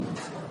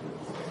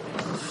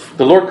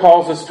The Lord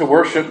calls us to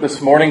worship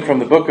this morning from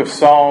the book of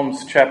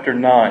Psalms, chapter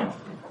 9.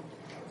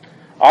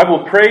 I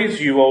will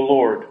praise you, O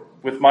Lord,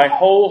 with my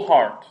whole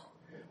heart.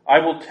 I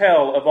will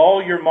tell of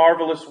all your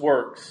marvelous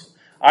works.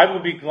 I will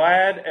be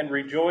glad and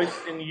rejoice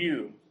in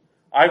you.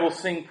 I will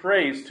sing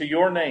praise to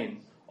your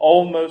name,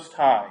 O Most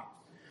High.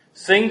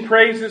 Sing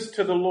praises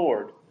to the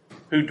Lord,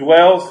 who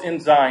dwells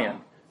in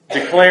Zion.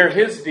 Declare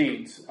his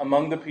deeds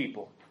among the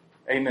people.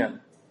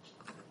 Amen.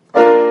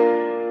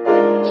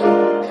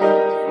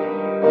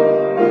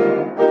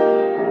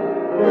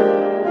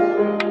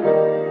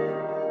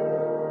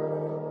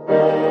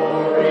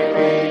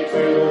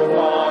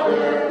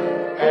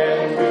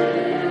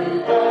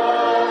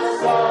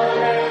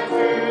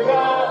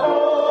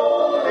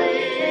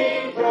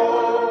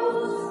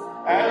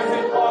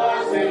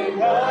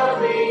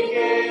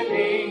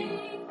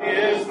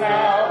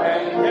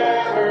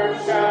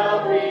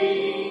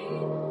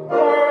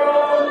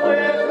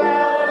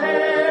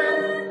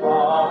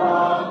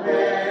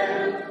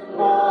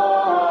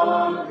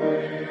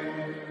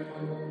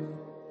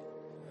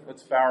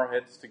 Bow our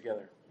heads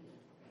together.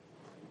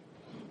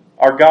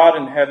 Our God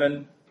in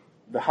heaven,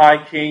 the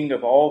high King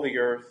of all the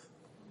earth,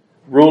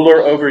 ruler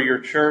over your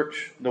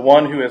church, the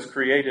one who has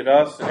created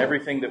us and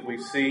everything that we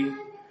see,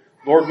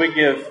 Lord, we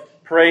give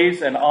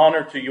praise and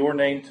honor to your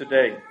name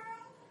today.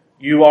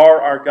 You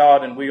are our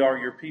God and we are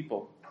your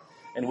people.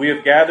 And we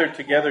have gathered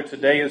together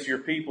today as your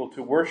people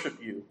to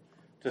worship you,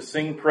 to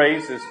sing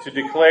praises, to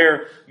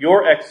declare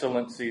your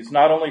excellencies,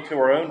 not only to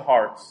our own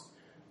hearts,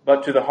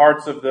 but to the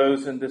hearts of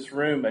those in this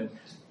room and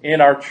in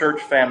our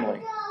church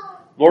family.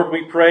 Lord,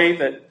 we pray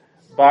that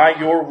by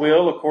your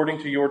will, according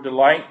to your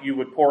delight, you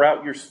would pour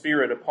out your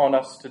Spirit upon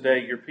us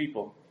today, your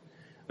people.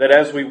 That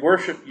as we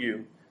worship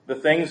you, the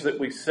things that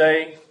we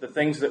say, the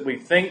things that we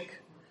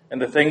think,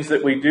 and the things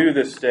that we do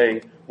this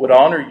day would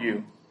honor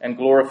you and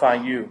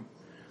glorify you.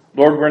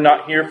 Lord, we're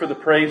not here for the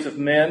praise of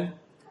men,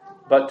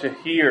 but to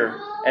hear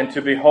and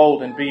to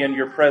behold and be in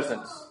your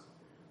presence.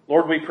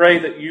 Lord, we pray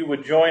that you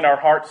would join our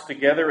hearts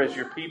together as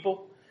your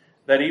people,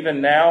 that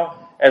even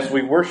now, as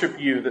we worship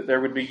you, that there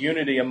would be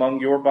unity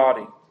among your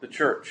body, the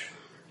church.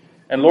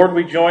 And Lord,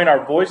 we join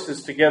our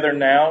voices together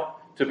now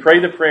to pray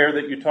the prayer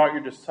that you taught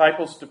your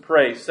disciples to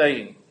pray,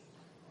 saying,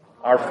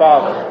 Our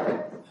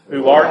Father,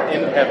 who art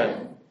in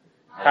heaven,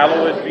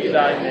 hallowed be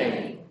thy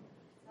name.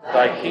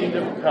 Thy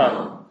kingdom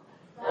come,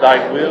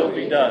 thy will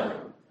be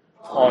done,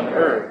 on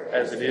earth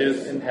as it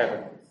is in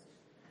heaven.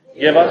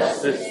 Give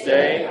us this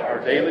day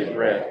our daily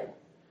bread,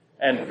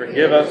 and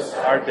forgive us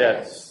our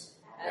debts,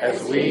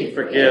 as we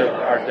forgive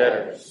our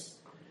debtors.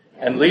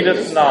 And lead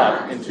us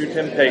not into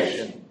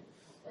temptation,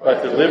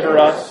 but deliver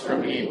us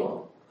from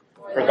evil.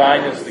 For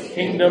thine is the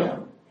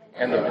kingdom,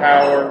 and the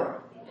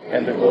power,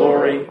 and the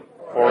glory,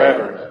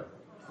 forever.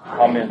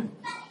 Amen.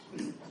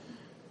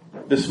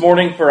 This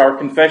morning, for our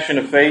confession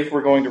of faith,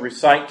 we're going to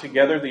recite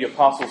together the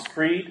Apostles'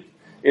 Creed.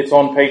 It's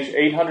on page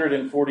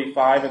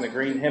 845 in the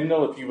green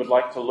hymnal, if you would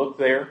like to look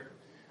there.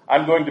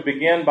 I'm going to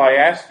begin by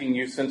asking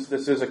you, since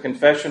this is a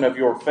confession of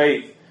your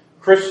faith,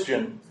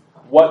 Christian,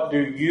 what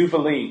do you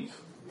believe?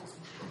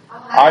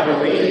 I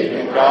believe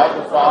in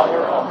God the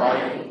Father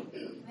Almighty,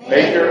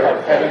 maker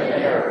of heaven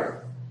and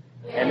earth,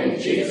 and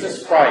in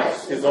Jesus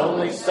Christ, his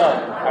only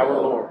Son, our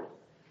Lord,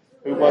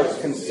 who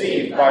was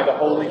conceived by the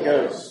Holy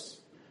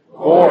Ghost,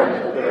 born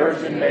of the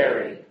Virgin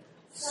Mary,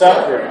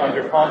 suffered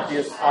under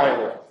Pontius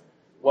Pilate,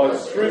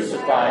 was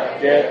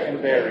crucified, dead,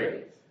 and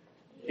buried.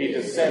 He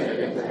descended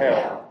into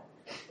hell.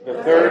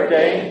 The third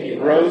day he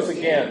rose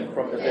again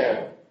from the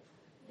dead.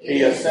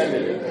 He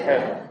ascended into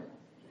heaven,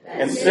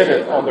 and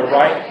sitteth on the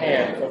right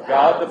hand of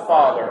God the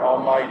Father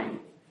Almighty.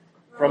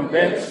 From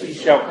thence he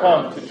shall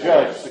come to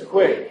judge the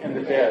quick and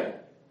the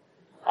dead.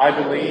 I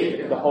believe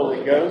in the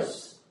Holy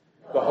Ghost,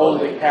 the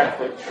Holy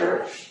Catholic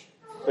Church,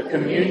 the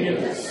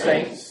communion of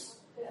saints,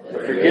 the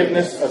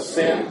forgiveness of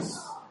sins,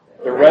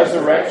 the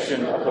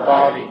resurrection of the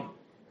body,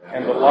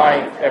 and the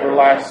life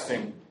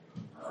everlasting.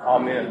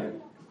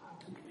 Amen.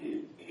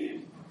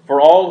 For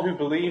all who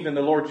believe in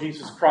the Lord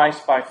Jesus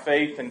Christ by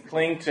faith and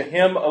cling to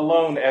him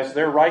alone as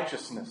their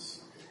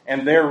righteousness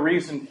and their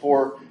reason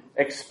for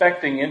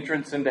expecting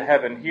entrance into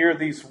heaven, hear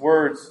these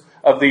words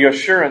of the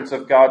assurance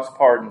of God's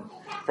pardon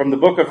from the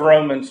book of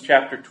Romans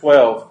chapter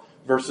 12,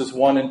 verses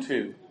 1 and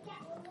 2.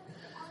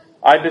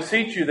 I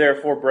beseech you,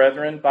 therefore,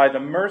 brethren, by the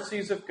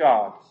mercies of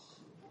God,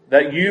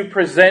 that you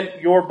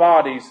present your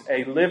bodies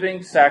a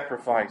living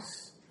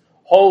sacrifice,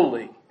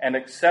 holy and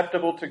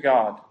acceptable to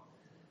God,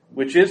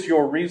 which is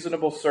your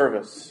reasonable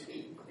service.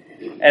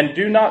 And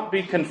do not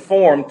be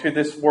conformed to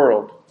this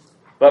world,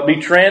 but be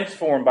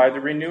transformed by the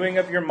renewing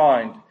of your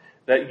mind,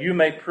 that you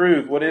may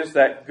prove what is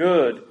that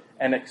good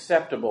and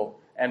acceptable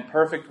and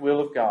perfect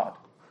will of God.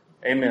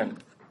 Amen.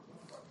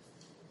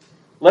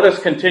 Let us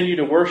continue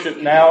to worship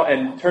now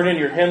and turn in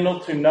your hymnal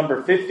to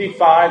number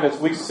 55 as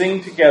we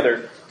sing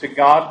together, To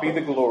God Be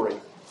the Glory.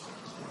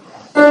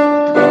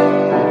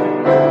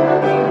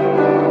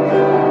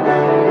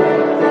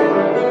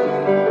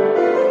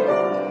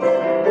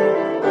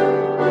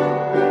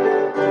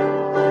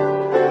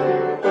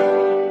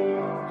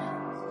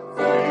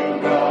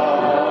 God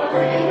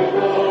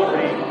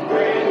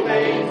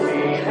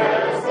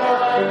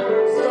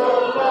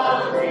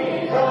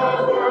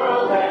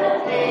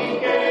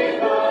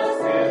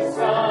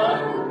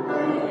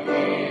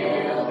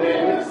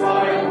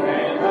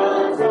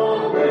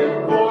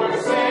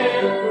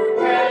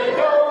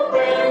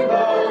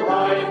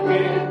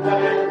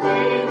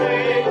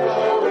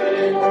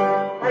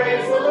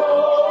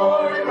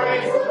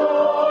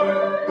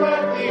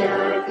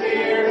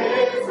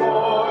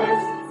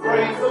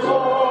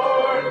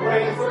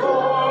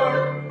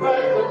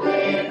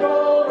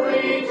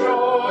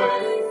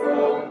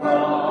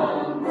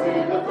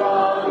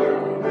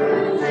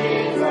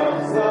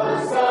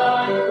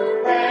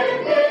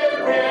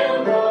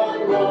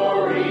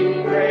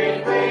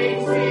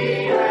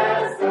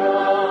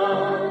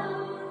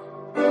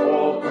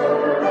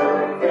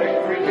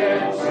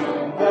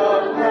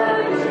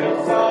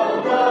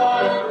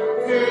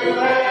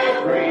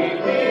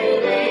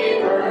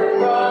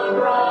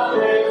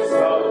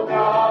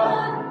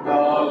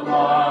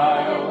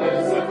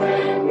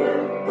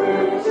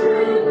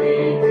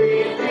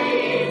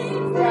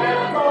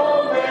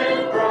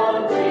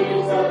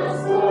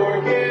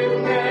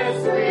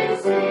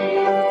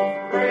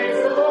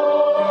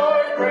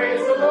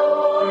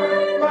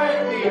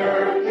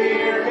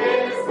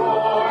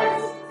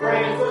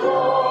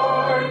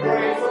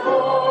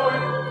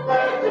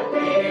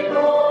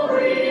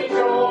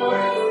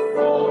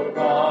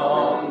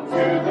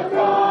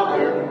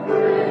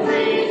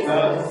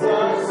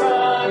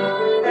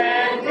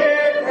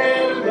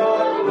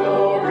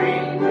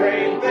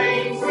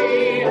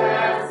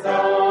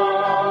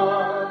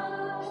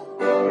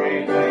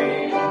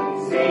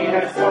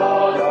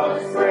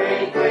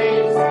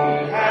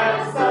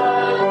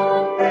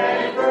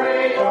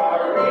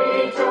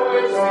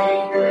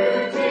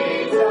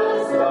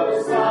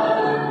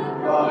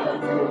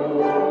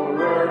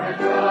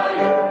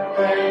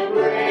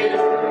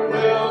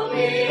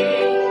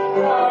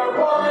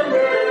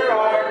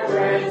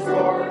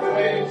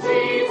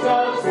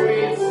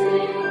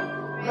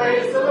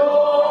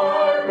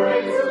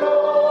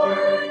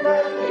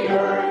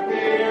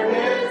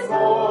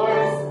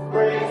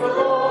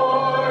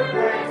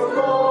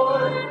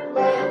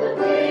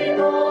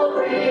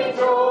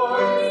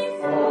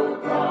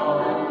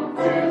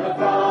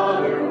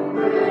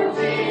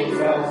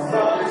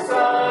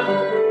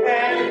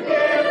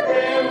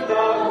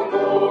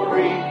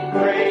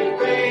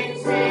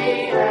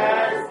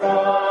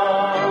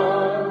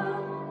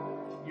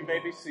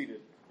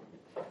Seated.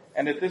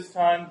 And at this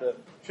time, the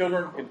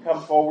children can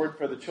come forward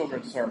for the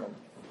children's sermon.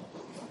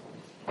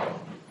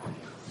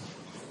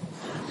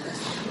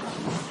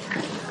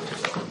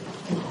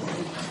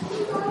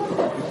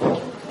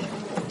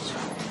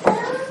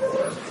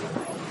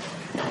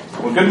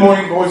 Well, good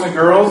morning, boys and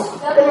girls.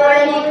 Good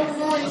morning.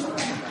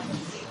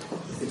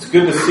 It's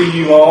good to see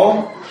you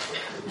all.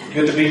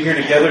 Good to be here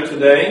together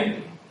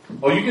today.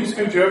 Well, you can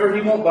scooch over.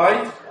 He won't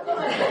bite.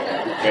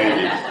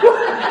 Maybe.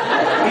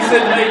 He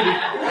said maybe.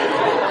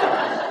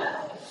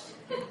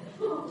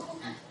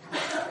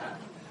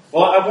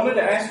 Well, I wanted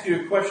to ask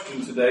you a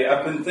question today.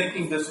 I've been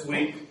thinking this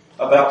week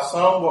about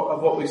some of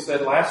what we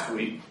said last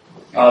week.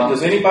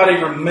 Does anybody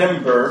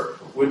remember,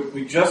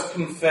 we just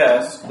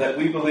confessed that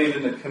we believe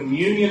in the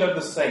communion of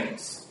the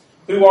saints.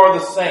 Who are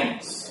the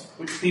saints?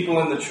 Which people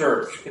in the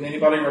church? Can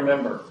anybody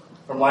remember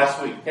from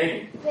last week?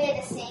 Katie? We're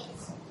the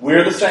saints.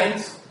 We're the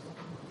saints?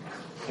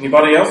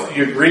 Anybody else? Do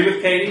you agree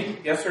with Katie?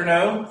 Yes or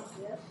no?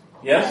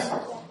 Yes?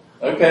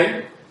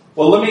 Okay.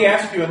 Well, let me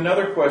ask you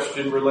another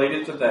question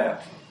related to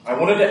that. I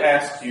wanted to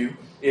ask you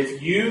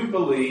if you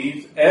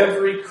believe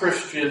every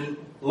Christian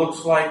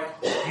looks like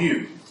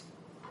you.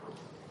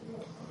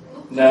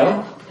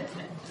 No?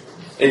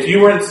 If you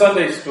were in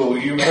Sunday school,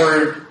 you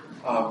heard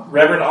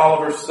Reverend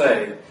Oliver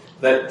say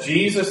that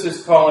Jesus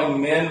is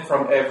calling men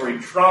from every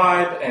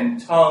tribe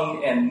and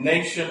tongue and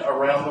nation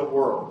around the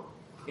world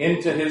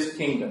into His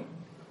kingdom,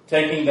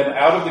 taking them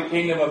out of the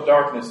kingdom of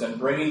darkness and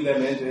bringing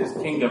them into His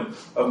kingdom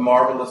of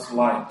marvelous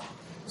light.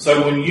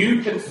 So when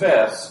you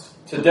confessed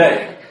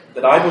today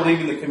that I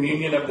believe in the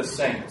communion of the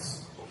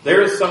saints,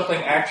 there is something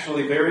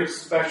actually very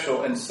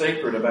special and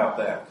sacred about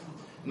that.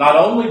 Not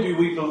only do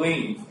we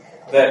believe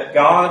that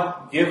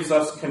God gives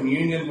us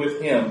communion with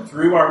Him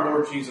through our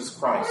Lord Jesus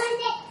Christ.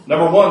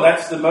 Number one,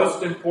 that's the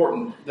most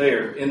important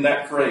there in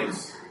that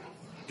phrase.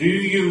 Do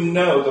you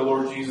know the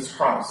Lord Jesus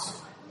Christ?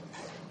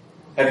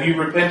 Have you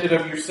repented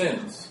of your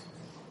sins?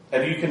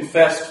 Have you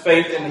confessed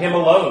faith in Him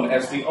alone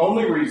as the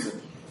only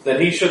reason that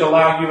He should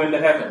allow you into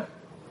heaven?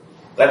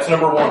 That's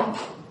number one.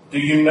 Do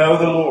you know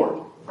the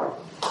Lord?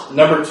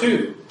 Number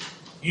two,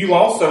 you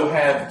also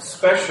have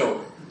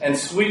special and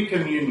sweet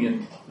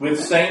communion with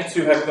saints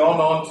who have gone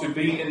on to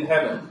be in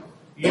heaven.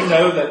 You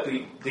know that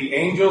the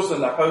angels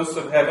and the hosts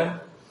of heaven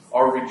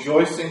are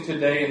rejoicing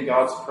today in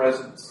God's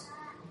presence.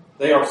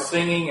 They are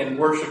singing and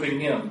worshiping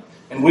Him.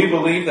 And we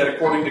believe that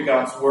according to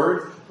God's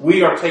Word,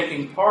 we are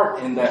taking part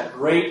in that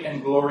great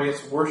and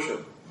glorious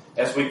worship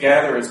as we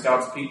gather as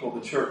God's people,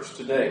 the church,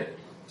 today,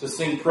 to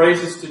sing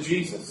praises to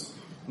Jesus.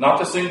 Not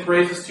to sing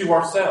praises to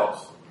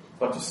ourselves,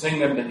 but to sing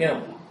them to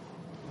Him.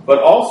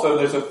 But also,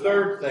 there's a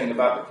third thing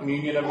about the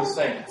communion of the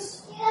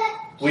saints.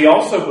 We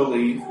also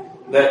believe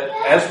that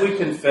as we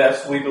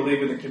confess we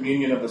believe in the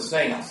communion of the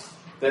saints,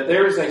 that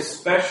there is a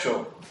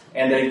special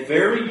and a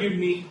very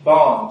unique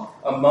bond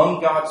among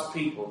God's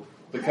people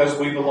because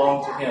we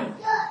belong to Him.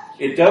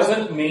 It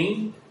doesn't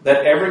mean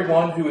that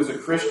everyone who is a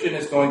Christian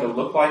is going to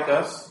look like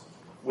us.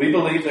 We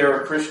believe there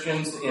are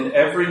Christians in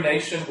every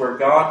nation where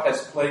God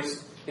has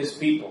placed His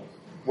people.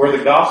 Where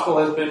the gospel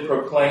has been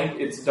proclaimed,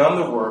 it's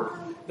done the work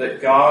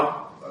that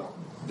God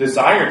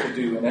desired to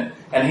do in it,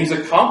 and He's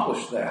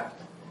accomplished that.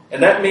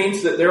 And that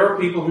means that there are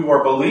people who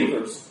are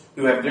believers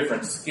who have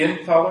different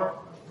skin color,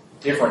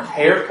 different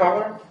hair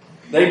color.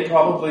 They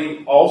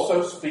probably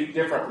also speak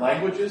different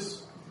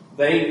languages.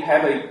 They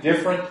have a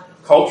different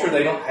culture.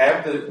 They don't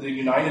have the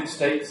United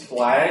States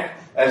flag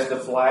as the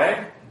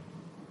flag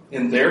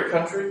in their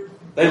country.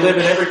 They live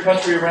in every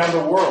country around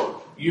the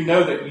world. You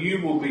know that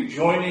you will be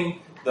joining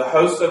the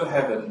host of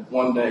heaven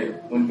one day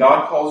when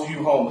God calls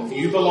you home. If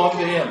you belong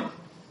to Him,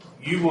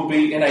 you will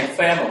be in a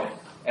family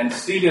and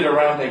seated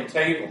around a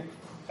table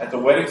at the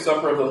wedding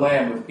supper of the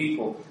Lamb with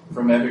people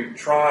from every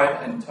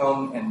tribe and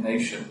tongue and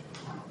nation.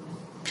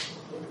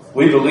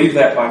 We believe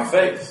that by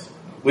faith.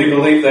 We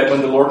believe that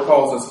when the Lord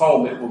calls us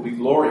home, it will be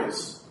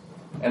glorious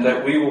and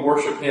that we will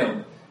worship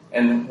Him.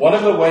 And one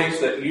of the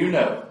ways that you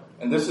know,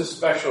 and this is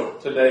special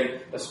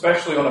today,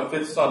 especially on a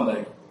fifth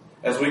Sunday,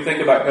 as we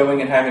think about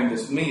going and having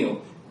this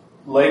meal,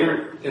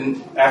 later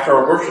after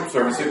our worship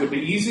service, it would be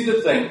easy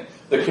to think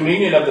the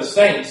communion of the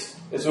saints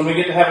is when we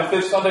get to have a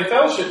fifth Sunday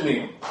fellowship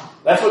meal.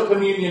 That's what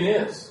communion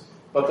is.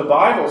 But the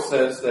Bible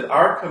says that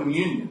our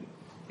communion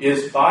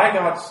is by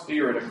God's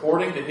Spirit,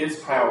 according to His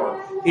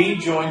power. He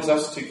joins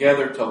us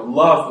together to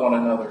love one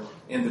another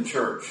in the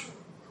church.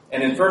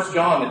 And in 1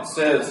 John it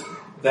says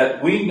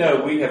that we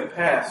know we have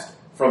passed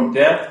from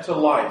death to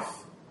life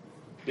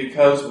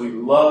because we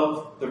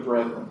love the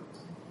brethren.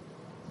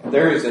 And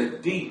there is a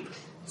deep,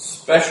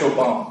 special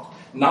bond.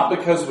 Not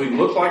because we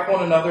look like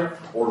one another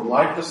or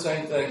like the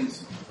same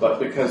things, but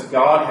because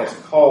God has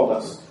called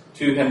us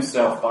to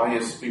Himself by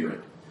His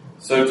Spirit.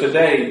 So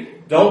today,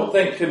 don't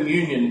think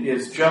communion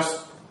is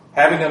just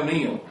having a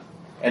meal.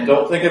 And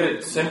don't think of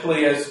it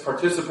simply as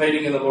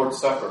participating in the Lord's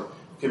Supper.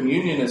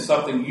 Communion is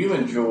something you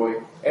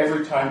enjoy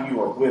every time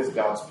you are with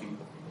God's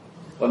people.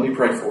 Let me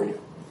pray for you.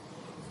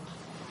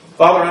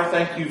 Father, I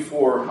thank you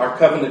for our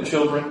covenant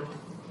children.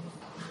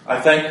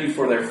 I thank you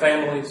for their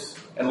families.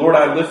 And Lord,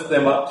 I lift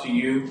them up to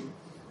you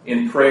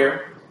in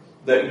prayer,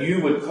 that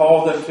you would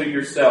call them to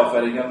yourself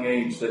at a young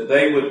age, that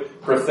they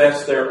would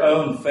profess their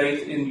own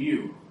faith in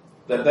you,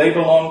 that they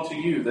belong to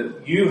you,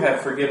 that you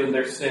have forgiven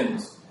their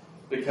sins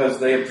because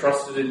they have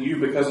trusted in you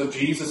because of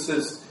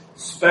Jesus'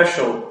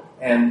 special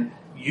and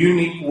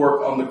unique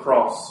work on the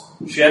cross,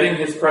 shedding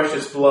His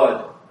precious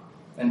blood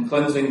and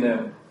cleansing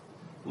them.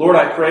 Lord,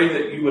 I pray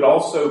that you would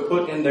also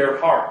put in their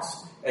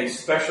hearts a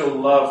special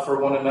love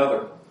for one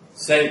another,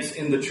 saints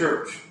in the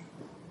church,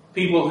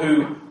 people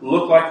who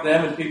look like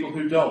them and people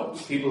who don't,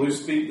 people who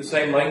speak the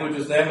same language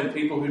as them and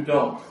people who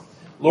don't.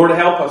 Lord,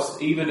 help us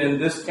even in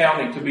this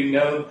county to be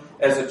known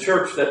as a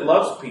church that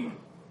loves people,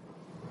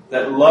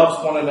 that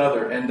loves one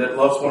another and that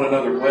loves one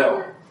another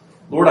well.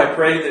 Lord, I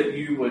pray that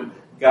you would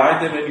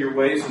guide them in your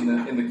ways in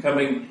the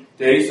coming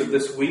days of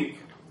this week,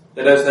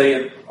 that as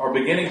they are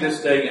beginning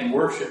this day in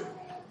worship,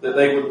 that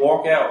they would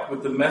walk out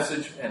with the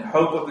message and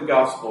hope of the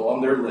gospel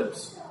on their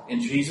lips. In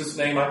Jesus'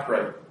 name I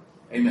pray.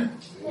 Amen.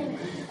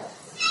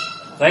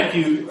 Thank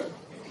you.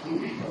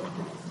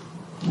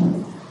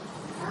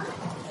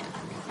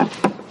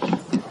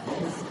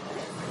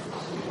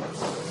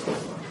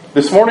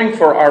 This morning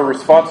for our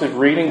responsive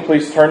reading,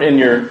 please turn in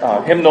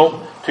your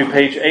hymnal to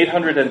page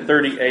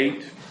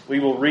 838. We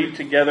will read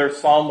together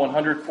Psalm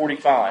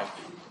 145.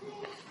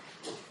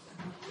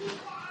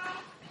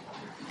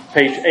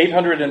 Page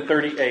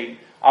 838.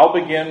 I'll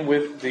begin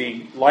with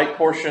the light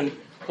portion.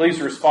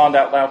 Please respond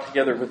out loud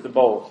together with the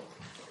bold.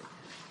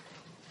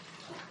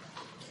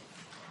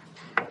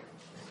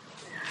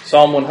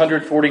 Psalm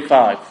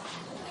 145.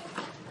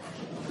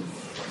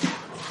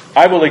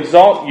 I will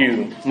exalt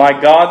you, my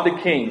God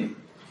the King.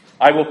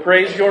 I will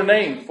praise your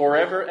name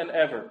forever and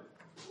ever.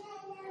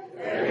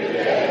 Every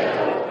day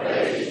I will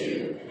praise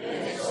you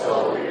and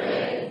extol your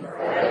name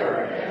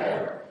forever and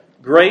ever.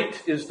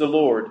 Great is the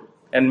Lord,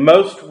 and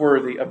most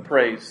worthy of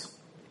praise.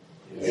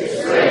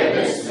 His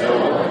greatness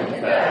no one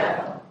can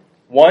fathom.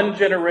 One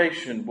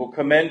generation will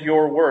commend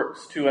your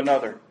works to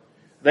another.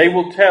 They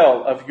will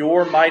tell of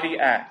your mighty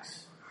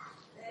acts.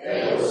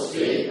 They will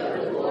speak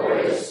of the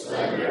glorious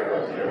splendor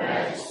of your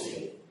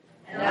majesty,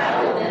 and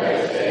I will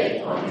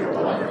meditate on your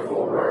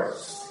wonderful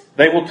works.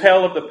 They will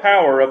tell of the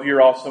power of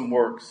your awesome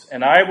works,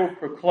 and I will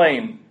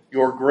proclaim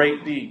your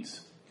great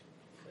deeds.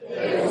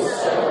 They will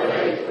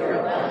celebrate your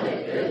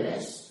abundant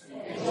goodness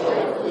and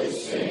joyfully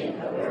sing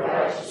of your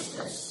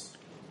righteousness.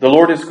 The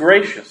Lord is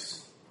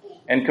gracious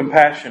and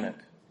compassionate,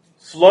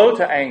 slow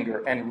to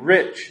anger and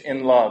rich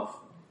in love.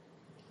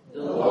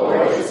 The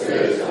Lord is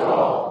good to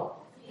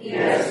all. He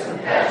has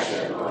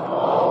compassion on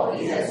all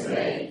He has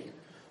made.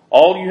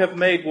 All you have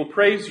made will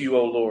praise you,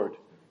 O Lord.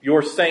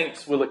 Your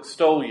saints will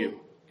extol you.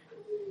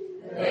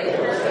 They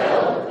will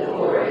tell of the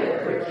glory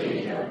of your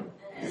kingdom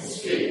and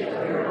speak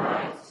of your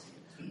might.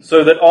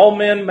 So that all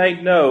men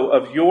may know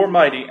of your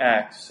mighty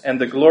acts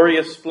and the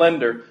glorious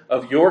splendor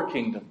of your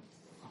kingdom.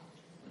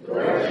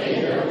 Your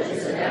kingdom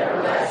is an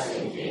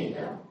everlasting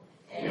kingdom,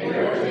 and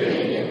your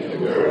dominion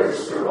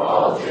endures through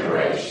all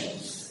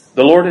generations.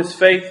 The Lord is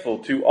faithful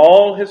to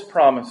all His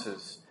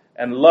promises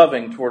and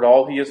loving toward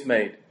all He has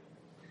made.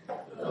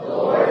 The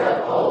Lord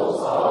upholds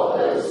all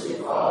those who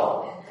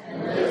fall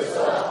and lifts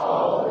up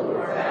all who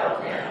are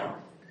bowed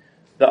down.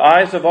 The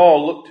eyes of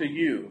all look to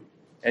you,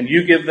 and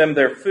you give them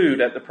their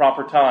food at the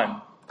proper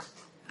time.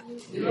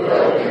 You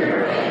open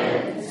your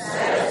hand and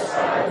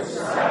satisfy the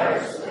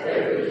desires of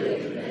every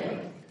living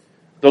thing.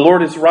 The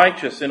Lord is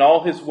righteous in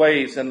all His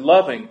ways and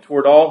loving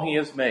toward all He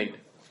has made.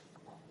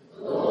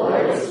 The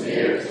Lord is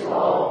near to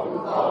all who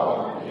call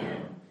on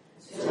Him,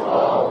 to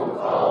all who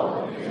call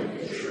on Him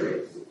in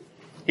truth.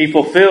 He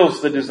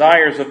fulfills the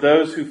desires of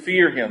those who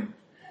fear Him.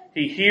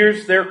 He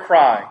hears their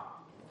cry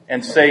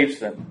and saves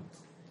them.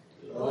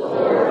 The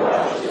Lord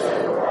watches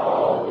over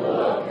all who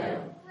love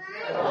Him,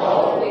 but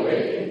all the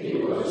wicked He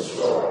will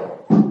destroy.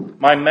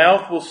 My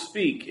mouth will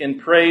speak in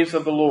praise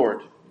of the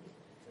Lord.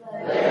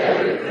 Let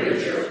every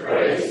creature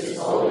praise his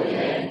holy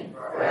name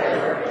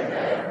forever and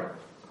ever.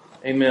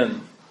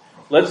 Amen.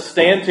 Let's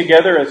stand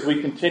together as we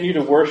continue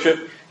to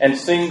worship and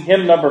sing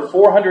hymn number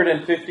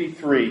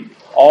 453,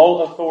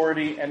 All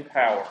Authority and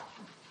Power.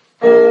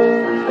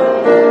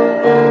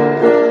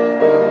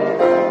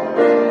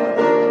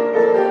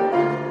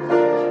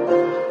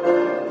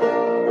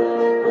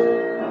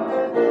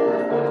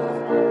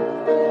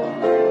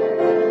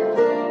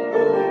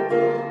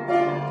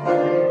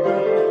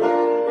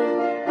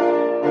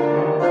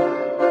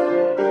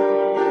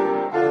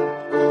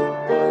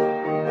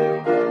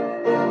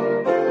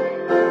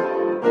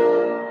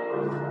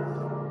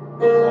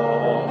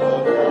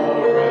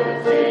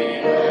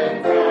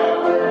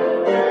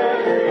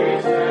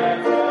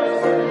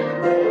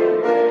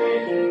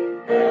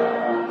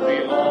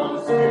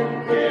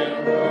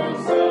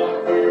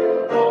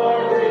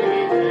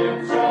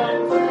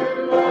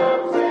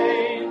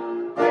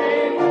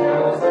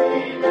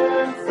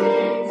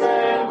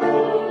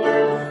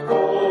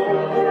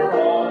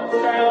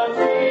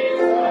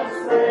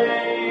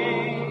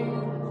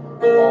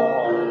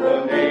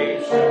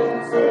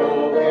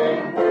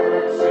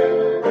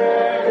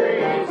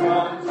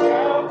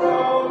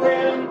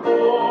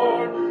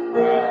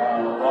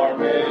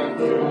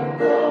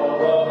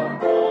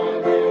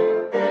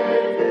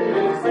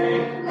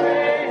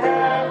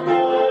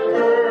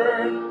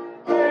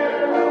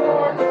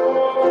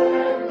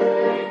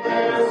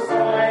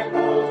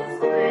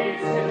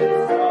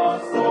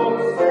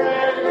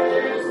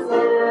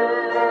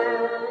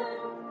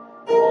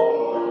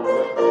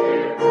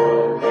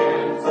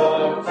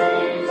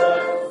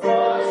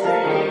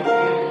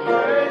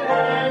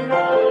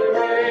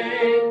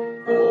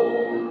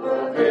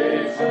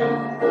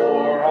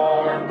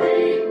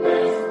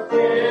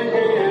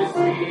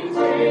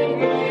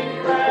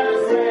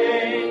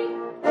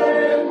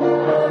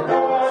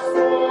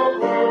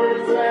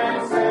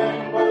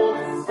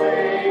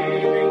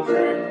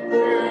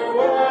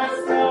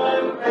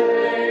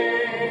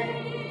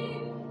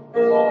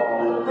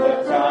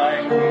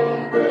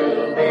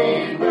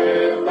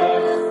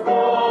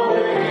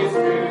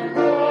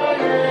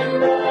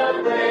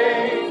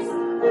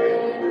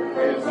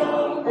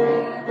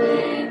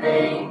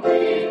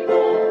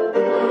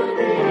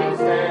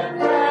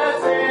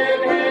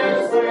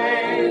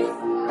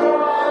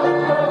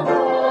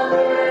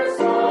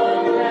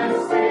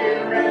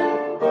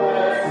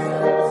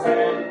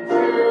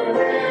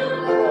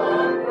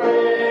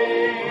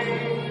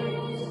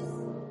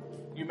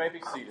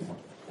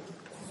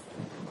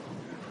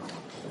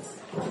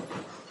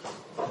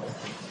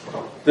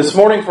 This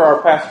morning for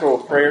our pastoral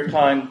prayer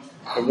time,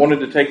 I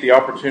wanted to take the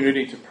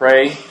opportunity to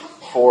pray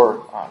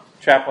for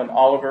Chaplain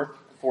Oliver,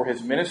 for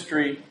his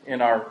ministry in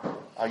our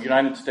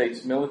United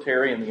States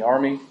military and the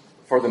Army,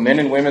 for the men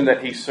and women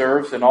that he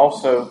serves, and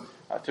also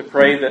to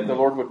pray that the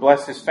Lord would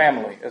bless his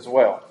family as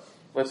well.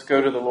 Let's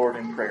go to the Lord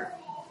in prayer.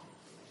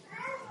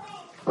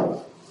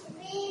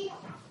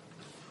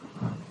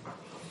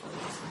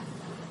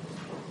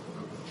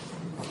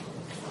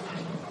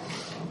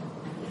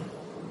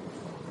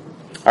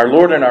 Our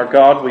Lord and our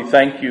God, we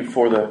thank you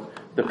for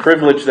the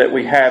privilege that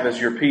we have as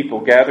your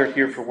people gathered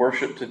here for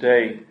worship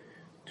today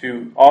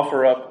to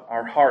offer up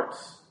our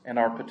hearts and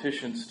our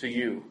petitions to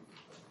you,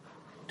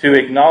 to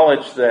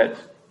acknowledge that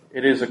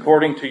it is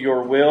according to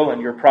your will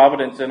and your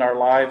providence in our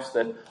lives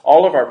that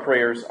all of our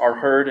prayers are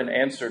heard and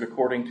answered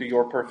according to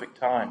your perfect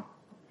time.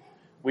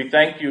 We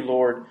thank you,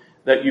 Lord,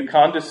 that you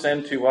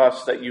condescend to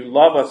us, that you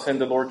love us in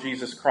the Lord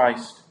Jesus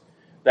Christ,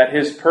 that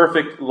his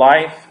perfect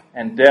life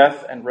and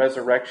death and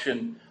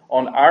resurrection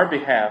on our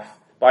behalf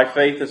by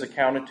faith is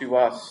accounted to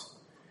us,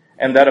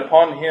 and that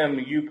upon him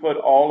you put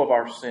all of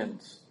our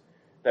sins,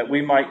 that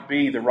we might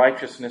be the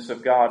righteousness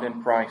of God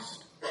in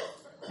Christ.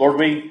 Lord,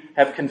 we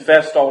have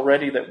confessed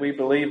already that we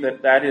believe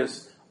that that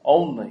is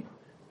only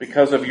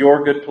because of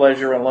your good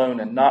pleasure alone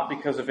and not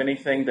because of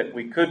anything that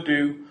we could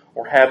do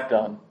or have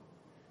done.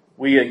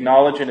 We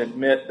acknowledge and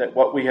admit that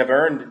what we have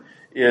earned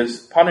is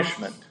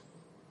punishment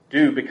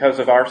due because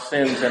of our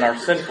sins and our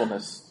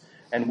sinfulness.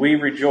 And we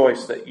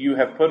rejoice that you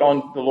have put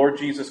on the Lord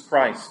Jesus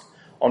Christ,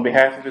 on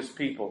behalf of his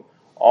people,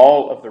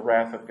 all of the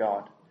wrath of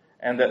God,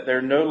 and that there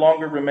no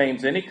longer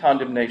remains any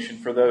condemnation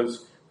for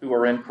those who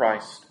are in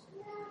Christ.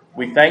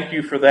 We thank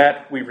you for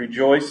that. We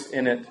rejoice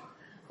in it.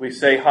 We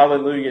say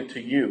hallelujah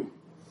to you,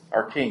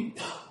 our King.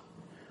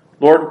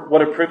 Lord,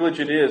 what a privilege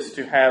it is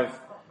to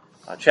have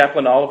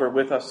Chaplain Oliver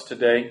with us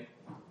today,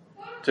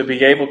 to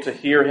be able to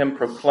hear him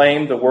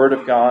proclaim the Word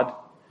of God,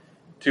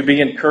 to be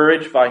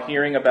encouraged by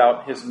hearing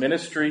about his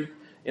ministry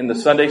in the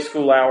Sunday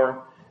school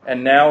hour,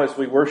 and now as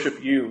we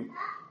worship you,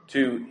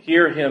 to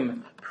hear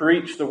him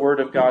preach the Word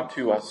of God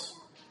to us.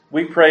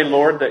 We pray,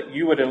 Lord, that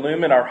you would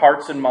illumine our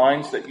hearts and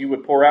minds, that you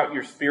would pour out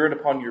your Spirit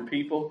upon your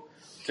people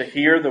to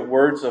hear the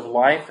words of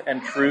life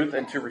and truth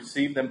and to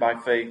receive them by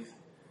faith.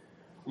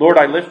 Lord,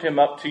 I lift him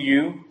up to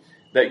you,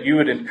 that you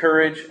would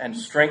encourage and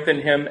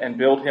strengthen him and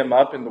build him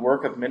up in the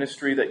work of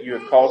ministry that you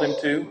have called him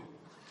to.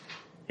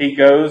 He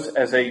goes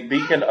as a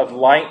beacon of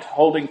light,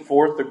 holding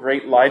forth the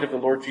great light of the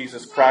Lord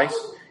Jesus Christ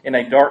in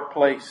a dark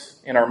place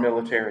in our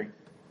military.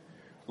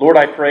 Lord,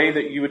 I pray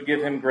that you would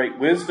give him great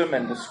wisdom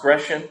and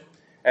discretion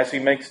as he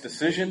makes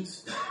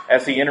decisions,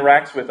 as he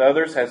interacts with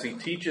others, as he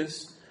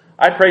teaches.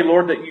 I pray,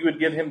 Lord, that you would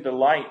give him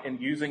delight in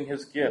using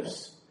his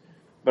gifts.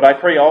 But I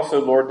pray also,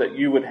 Lord, that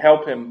you would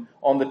help him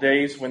on the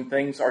days when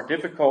things are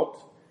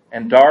difficult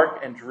and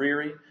dark and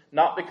dreary,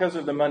 not because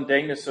of the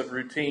mundaneness of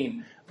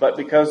routine, but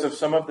because of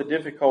some of the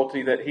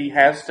difficulty that he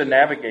has to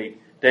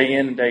navigate day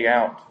in and day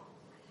out.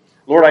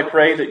 Lord, I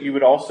pray that you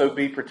would also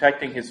be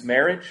protecting his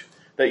marriage,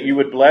 that you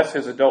would bless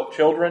his adult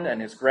children and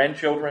his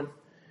grandchildren.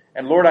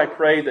 And Lord, I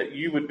pray that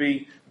you would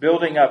be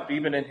building up,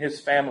 even in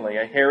his family,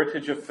 a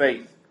heritage of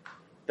faith,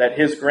 that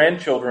his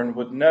grandchildren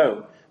would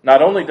know.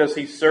 Not only does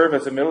he serve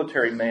as a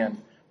military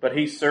man, but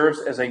he serves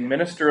as a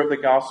minister of the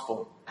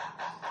gospel,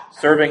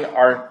 serving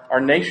our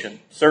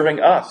nation,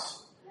 serving us,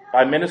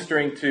 by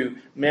ministering to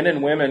men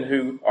and women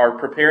who are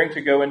preparing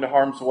to go into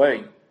harm's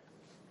way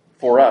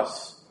for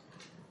us.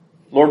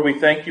 Lord, we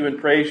thank you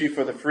and praise you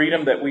for the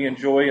freedom that we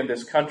enjoy in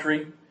this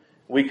country.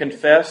 We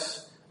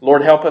confess,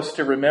 Lord, help us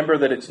to remember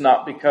that it's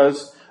not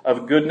because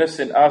of goodness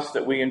in us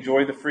that we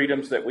enjoy the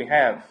freedoms that we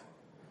have.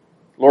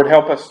 Lord,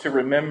 help us to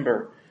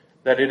remember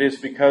that it is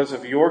because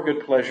of your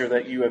good pleasure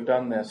that you have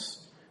done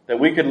this, that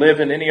we could live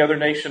in any other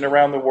nation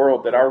around the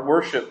world, that our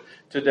worship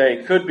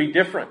today could be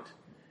different.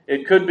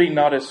 It could be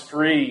not as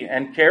free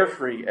and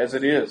carefree as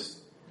it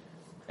is.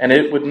 And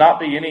it would not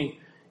be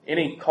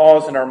any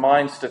cause in our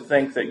minds to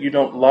think that you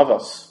don't love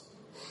us.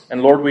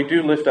 And Lord, we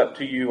do lift up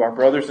to you our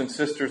brothers and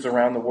sisters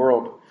around the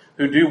world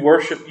who do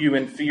worship you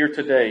in fear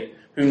today,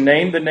 who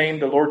name the name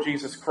the Lord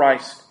Jesus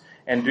Christ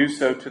and do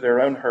so to their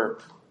own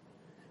hurt.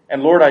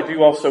 And Lord, I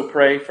do also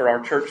pray for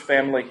our church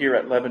family here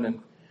at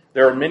Lebanon.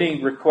 There are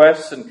many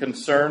requests and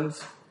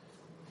concerns,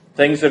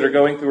 things that are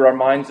going through our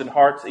minds and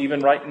hearts even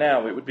right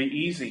now. It would be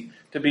easy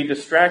to be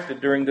distracted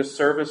during this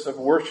service of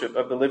worship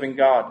of the living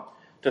God,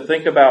 to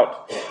think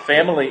about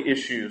family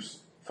issues,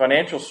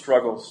 financial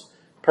struggles,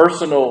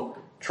 personal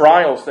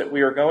trials that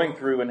we are going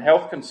through, and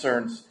health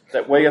concerns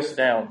that weigh us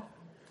down.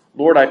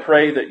 Lord, I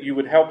pray that you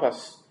would help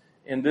us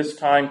in this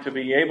time to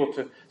be able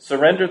to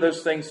surrender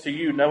those things to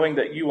you, knowing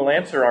that you will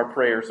answer our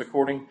prayers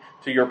according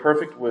to your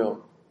perfect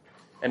will.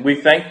 And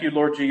we thank you,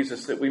 Lord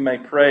Jesus, that we may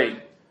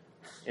pray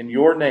in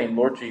your name,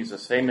 Lord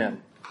Jesus.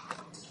 Amen.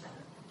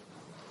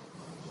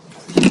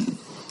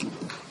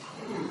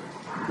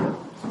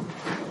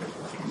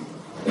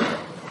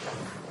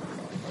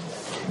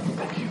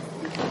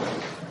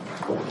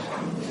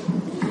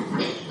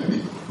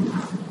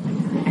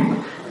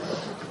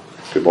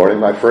 Good morning,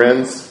 my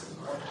friends.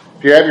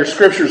 If you have your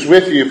scriptures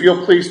with you, if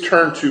you'll please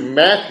turn to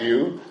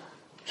Matthew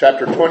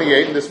chapter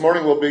 28. And this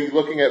morning we'll be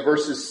looking at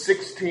verses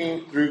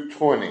 16 through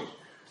 20.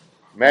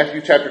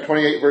 Matthew chapter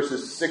 28,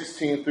 verses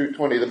 16 through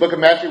 20. The book of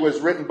Matthew was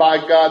written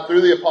by God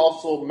through the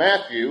apostle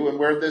Matthew, and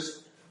where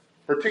this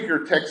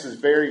particular text is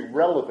very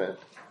relevant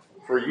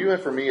for you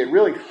and for me, it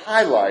really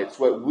highlights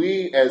what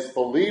we as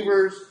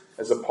believers,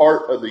 as a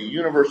part of the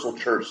universal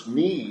church,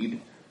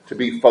 need to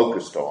be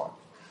focused on.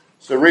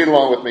 So read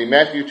along with me,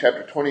 Matthew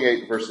chapter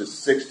 28, verses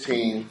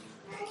 16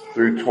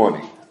 through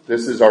 20.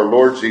 This is our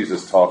Lord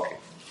Jesus talking.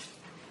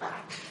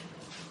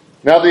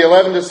 Now the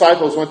 11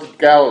 disciples went to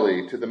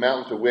Galilee, to the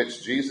mountain to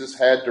which Jesus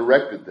had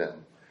directed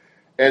them.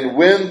 And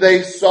when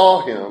they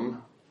saw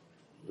him,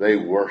 they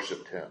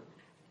worshipped him.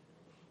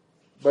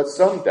 But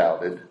some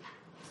doubted.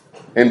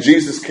 And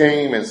Jesus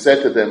came and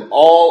said to them,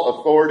 all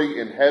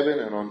authority in heaven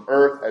and on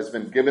earth has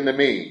been given to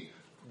me.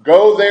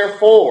 Go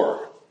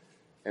therefore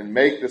and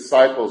make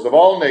disciples of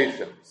all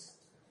nations,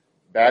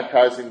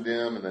 baptizing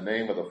them in the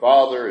name of the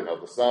Father and of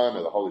the Son and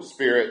of the Holy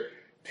Spirit,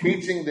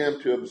 teaching them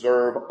to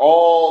observe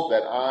all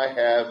that I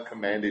have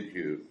commanded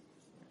you.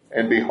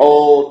 And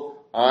behold,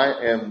 I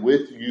am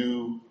with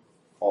you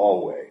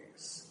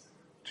always,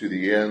 to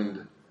the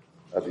end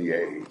of the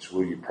age.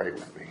 Will you pray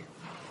with me?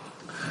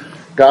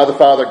 God the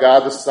Father,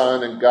 God the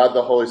Son, and God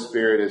the Holy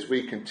Spirit, as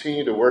we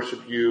continue to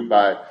worship you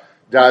by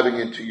diving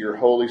into your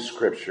holy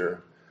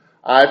scripture,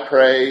 I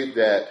pray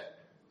that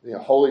the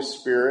Holy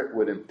Spirit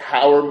would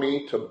empower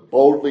me to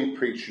boldly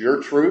preach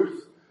your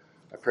truth.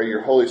 I pray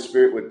your Holy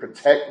Spirit would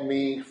protect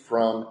me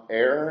from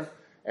error.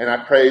 And I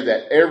pray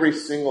that every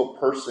single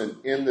person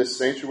in this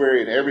sanctuary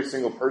and every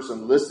single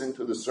person listening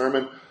to the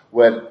sermon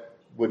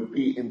would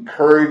be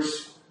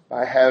encouraged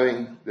by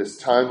having this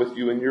time with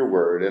you in your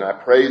word. And I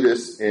pray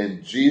this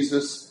in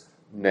Jesus'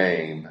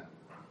 name.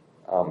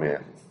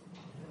 Amen.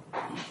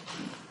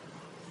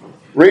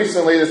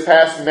 Recently, this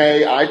past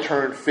May, I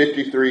turned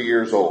 53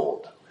 years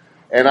old.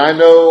 And I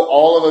know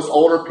all of us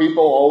older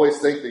people always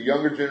think the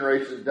younger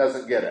generation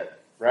doesn't get it,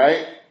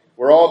 right?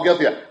 We're all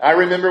guilty of it. I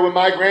remember when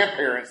my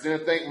grandparents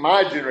didn't think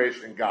my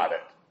generation got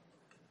it.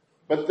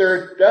 But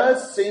there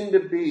does seem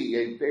to be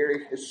a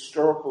very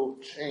historical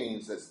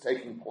change that's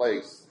taking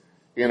place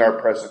in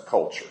our present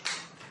culture.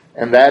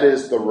 And that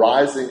is the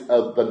rising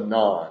of the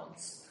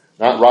nones.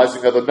 Not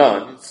rising of the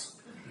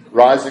nuns.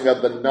 Rising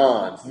of the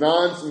nones.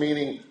 Nones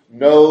meaning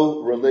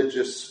no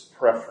religious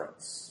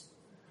preference.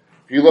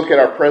 If you look at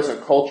our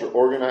present culture,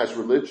 organized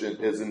religion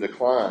is in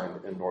decline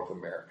in North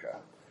America.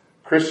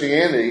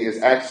 Christianity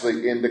is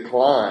actually in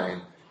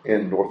decline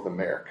in North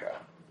America.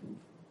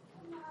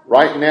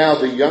 Right now,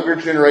 the younger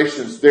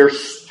generations, they're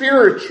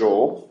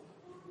spiritual,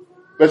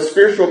 but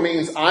spiritual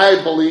means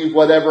I believe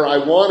whatever I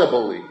want to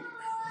believe.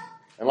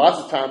 And lots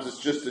of times it's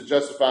just to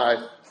justify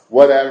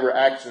whatever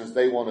actions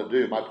they want to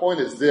do. My point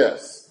is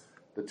this.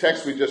 The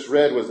text we just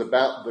read was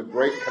about the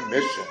Great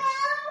Commission.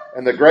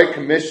 And the Great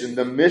Commission,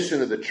 the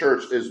mission of the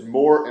church, is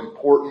more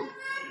important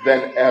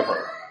than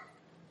ever.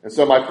 And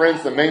so, my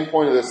friends, the main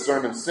point of this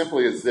sermon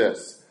simply is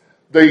this.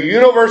 The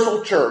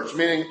universal church,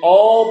 meaning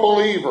all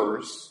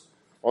believers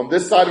on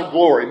this side of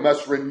glory,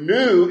 must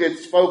renew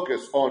its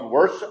focus on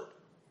worship,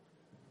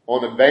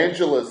 on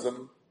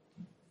evangelism,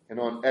 and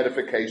on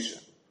edification.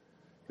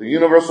 The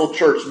universal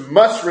church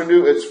must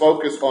renew its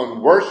focus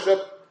on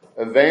worship,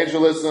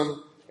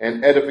 evangelism,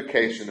 and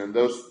edification. And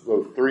those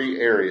three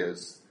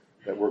areas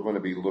that we're going to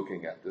be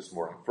looking at this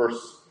morning.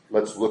 First,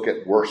 let's look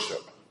at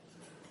worship.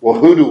 Well,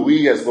 who do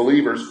we as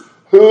believers,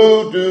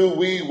 who do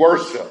we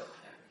worship?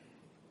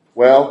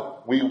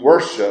 Well, we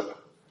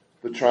worship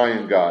the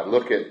triune God.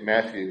 Look at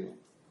Matthew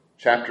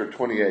chapter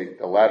 28,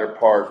 the latter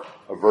part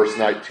of verse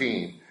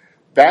 19.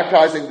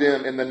 Baptizing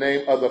them in the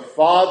name of the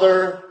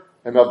Father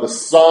and of the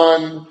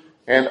Son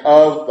and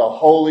of the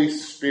Holy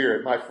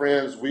Spirit. My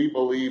friends, we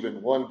believe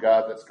in one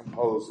God that's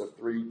composed of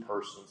three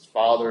persons,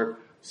 Father,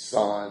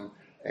 Son,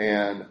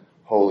 and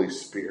Holy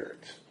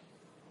Spirit.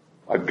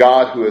 A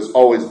God who has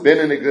always been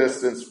in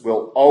existence,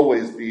 will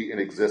always be in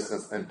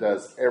existence, and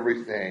does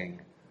everything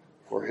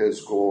for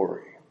his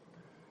glory.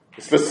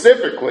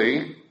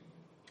 Specifically,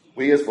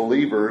 we as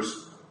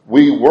believers,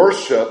 we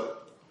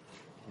worship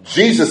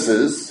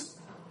Jesus'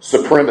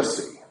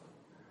 supremacy.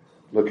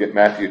 Look at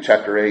Matthew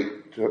chapter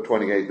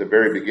 28, the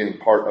very beginning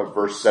part of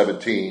verse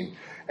 17.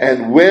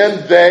 And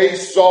when they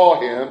saw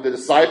him, the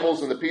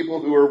disciples and the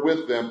people who were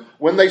with them,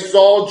 when they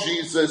saw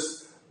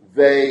Jesus,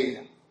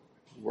 they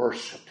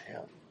worshiped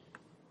him.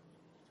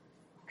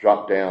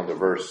 Drop down to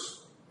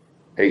verse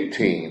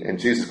 18. And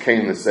Jesus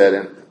came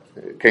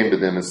to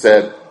them and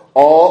said,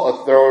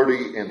 all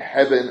authority in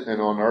heaven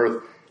and on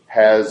earth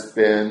has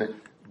been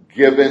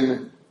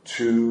given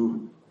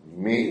to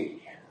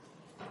me.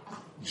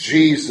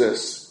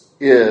 Jesus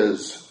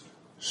is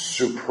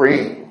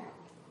supreme.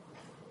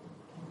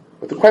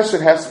 But the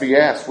question has to be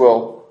asked,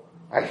 well,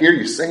 I hear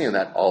you saying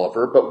that,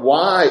 Oliver, but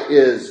why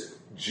is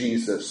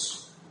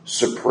Jesus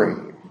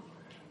supreme?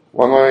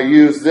 Well, I'm going to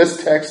use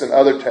this text and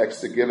other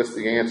texts to give us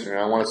the answer. And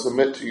I want to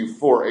submit to you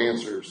 4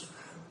 answers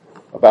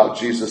about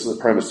Jesus'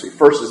 supremacy.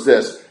 First is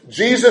this.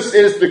 Jesus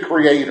is the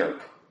creator.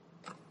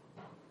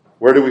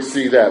 Where do we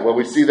see that? Well,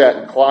 we see that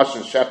in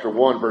Colossians chapter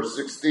 1, verse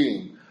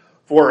 16.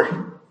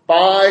 For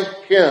by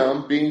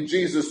him, being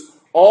Jesus,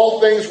 all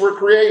things were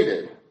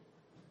created,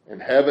 in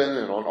heaven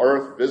and on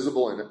earth,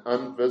 visible and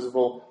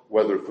invisible,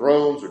 whether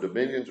thrones or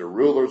dominions or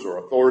rulers or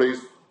authorities.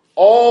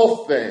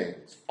 All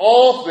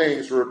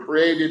things were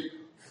created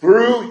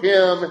through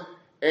him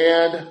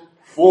and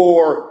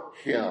for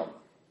him.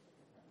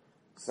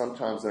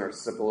 Sometimes in our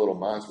simple little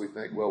minds we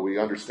think, well, we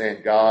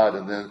understand God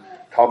and then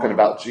talking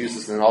about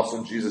Jesus, and then all of a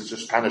sudden Jesus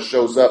just kind of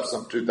shows up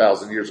some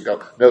 2,000 years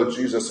ago. No,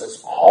 Jesus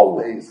has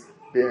always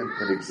been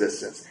in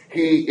existence.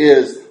 He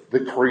is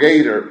the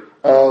creator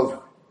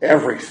of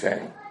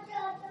everything.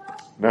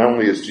 Not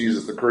only is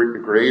Jesus the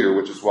creator,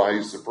 which is why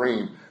he's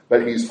supreme,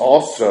 but he's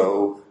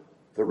also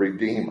the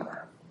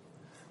Redeemer.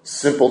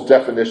 Simple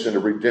definition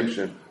of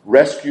redemption: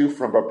 rescue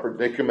from a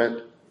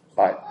predicament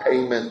by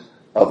payment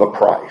of a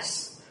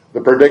price.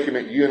 The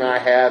predicament you and I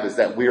have is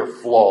that we are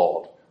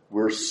flawed.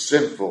 We're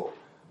sinful.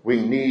 We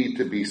need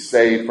to be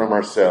saved from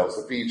ourselves.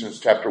 Ephesians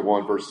chapter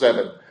 1, verse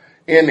 7.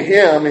 In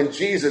him, in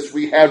Jesus,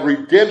 we have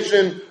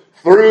redemption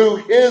through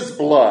his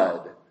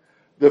blood,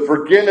 the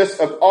forgiveness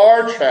of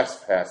our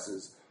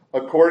trespasses,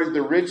 according to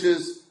the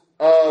riches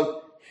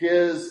of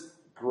his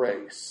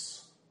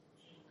grace.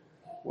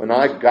 When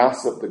I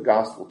gossip the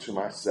gospel to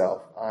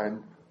myself,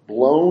 I'm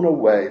blown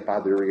away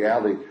by the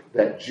reality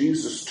that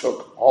Jesus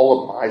took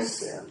all of my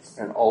sins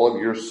and all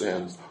of your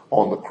sins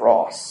on the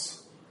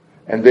cross.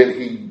 And then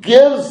he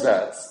gives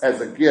us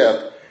as a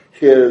gift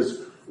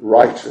his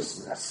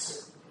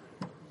righteousness.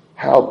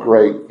 How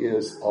great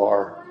is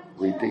our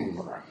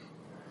Redeemer?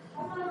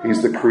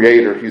 He's the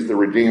creator. He's the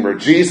Redeemer.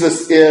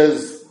 Jesus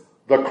is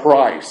the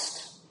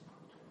Christ.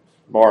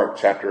 Mark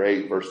chapter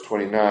 8, verse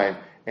 29.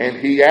 And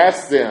he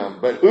asked them,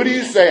 but who do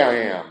you say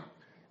I am?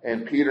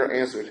 And Peter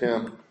answered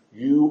him,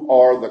 you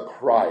are the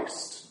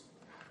Christ.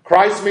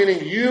 Christ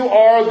meaning you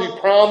are the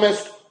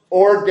promised,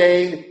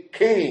 ordained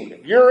King.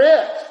 You're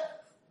it.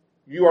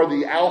 You are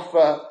the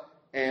Alpha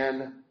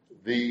and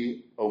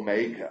the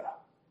Omega.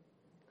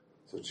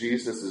 So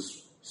Jesus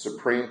is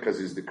supreme because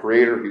he's the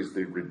creator, he's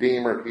the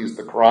Redeemer, he's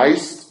the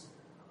Christ,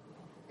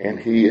 and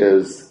he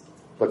is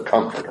the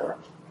Comforter.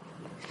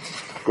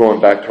 Going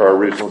back to our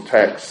original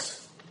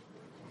text,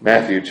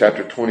 Matthew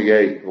chapter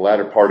 28, the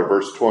latter part of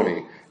verse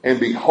 20. And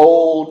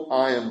behold,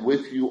 I am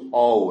with you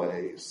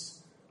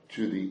always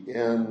to the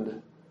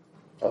end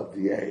of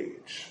the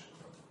age.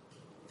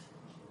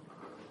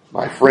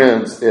 My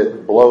friends,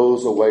 it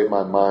blows away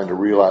my mind to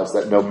realize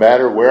that no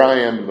matter where I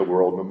am in the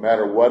world, no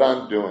matter what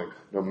I'm doing,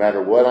 no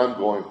matter what I'm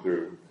going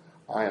through,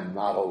 I am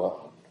not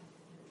alone.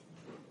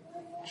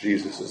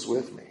 Jesus is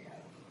with me.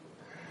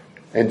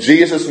 And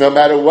Jesus, no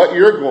matter what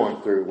you're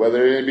going through,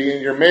 whether it be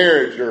in your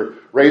marriage or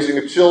raising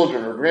of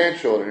children or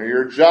grandchildren or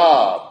your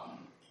job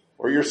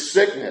or your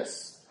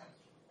sickness,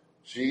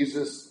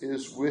 Jesus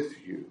is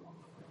with you.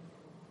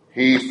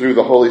 He, through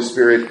the Holy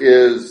Spirit,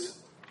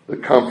 is the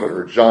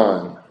Comforter.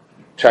 John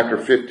chapter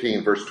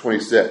 15, verse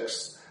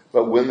 26.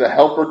 But when the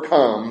Helper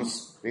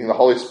comes, being the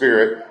Holy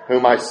Spirit,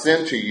 whom I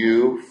send to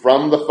you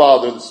from the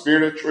Father, the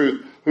Spirit of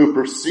truth, who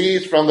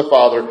proceeds from the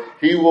Father,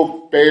 he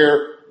will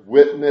bear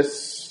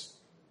witness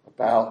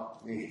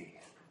about me.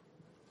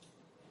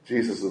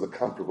 Jesus is the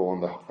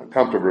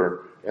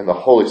Comforter, and the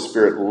Holy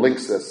Spirit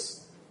links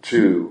us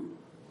to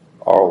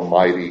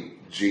Almighty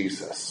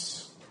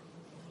Jesus.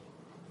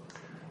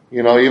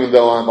 You know, even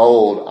though I'm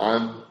old,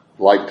 I'm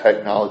like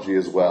technology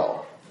as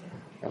well.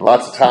 And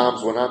lots of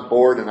times when I'm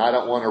bored and I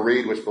don't want to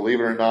read, which believe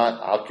it or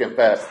not, I'll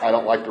confess, I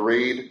don't like to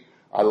read.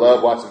 I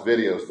love watching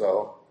videos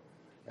though.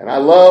 And I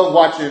love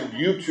watching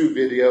YouTube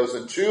videos.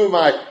 And two of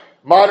my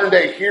modern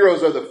day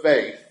heroes of the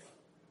faith,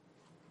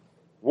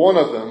 one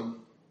of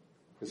them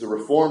is a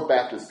Reformed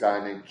Baptist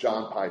guy named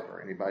John Piper.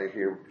 Anybody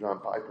here John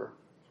Piper?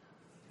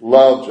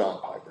 Love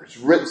John Piper. He's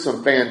written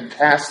some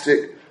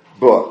fantastic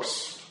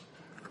books.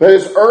 But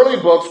his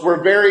early books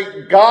were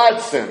very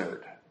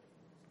God-centered.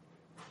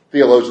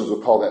 Theologians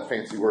would call that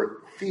fancy word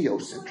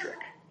theocentric.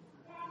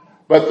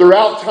 But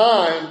throughout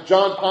time,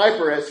 John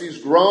Piper, as he's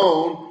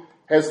grown,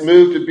 has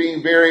moved to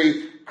being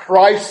very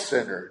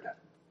Christ-centered,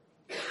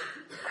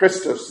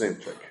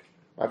 Christocentric.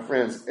 My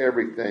friends,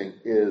 everything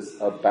is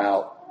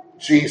about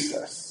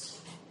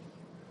Jesus.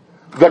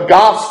 The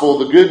gospel,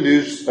 the good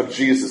news of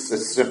Jesus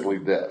is simply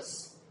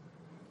this.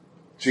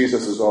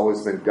 Jesus has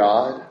always been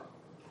God,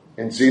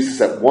 and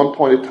Jesus at one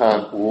point in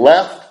time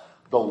left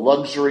the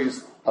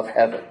luxuries of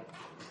heaven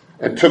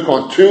and took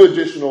on two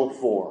additional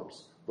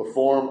forms, the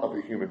form of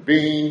a human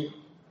being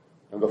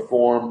and the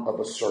form of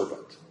a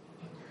servant.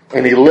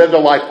 And he lived a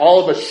life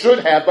all of us should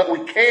have, but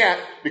we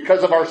can't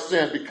because of our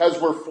sin, because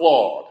we're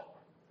flawed.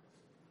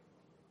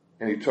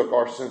 And he took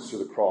our sins to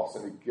the cross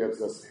and he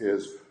gives us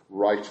his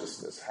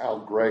righteousness. How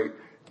great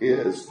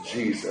is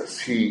Jesus?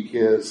 He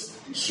is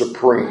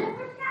supreme.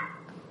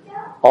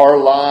 Our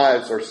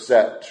lives are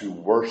set to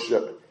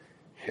worship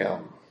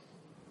him.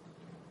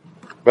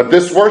 But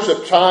this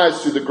worship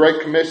ties to the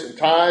Great Commission,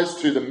 ties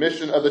to the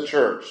mission of the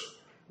church.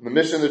 And the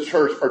mission of the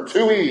church are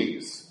two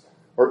E's,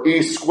 or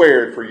E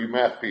squared for you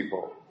math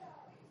people.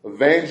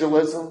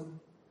 Evangelism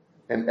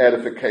and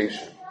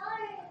edification.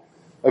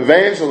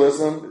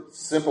 Evangelism,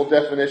 simple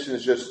definition,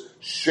 is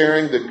just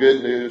sharing the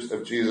good news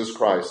of Jesus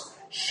Christ.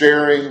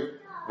 Sharing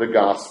the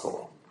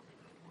gospel.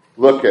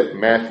 Look at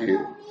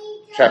Matthew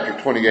chapter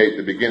 28,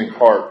 the beginning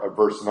part of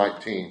verse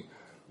 19.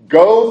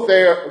 Go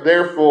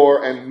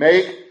therefore and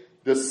make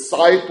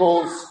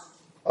disciples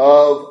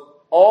of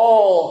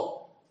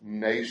all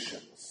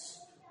nations.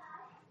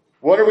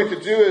 What are we to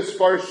do as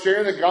far as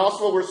sharing the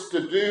gospel? We're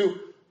to do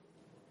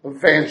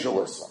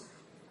evangelism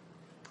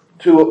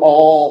to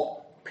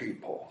all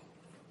people.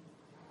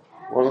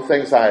 One of the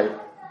things I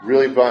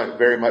really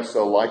very much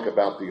so like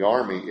about the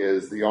Army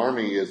is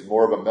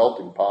more of a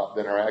melting pot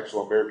than our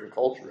actual American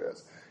culture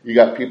is. You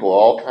got people of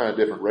all kind of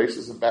different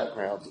races and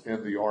backgrounds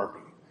in the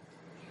Army.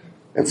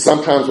 And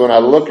sometimes when I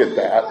look at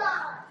that,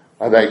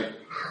 I think,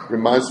 it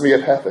reminds me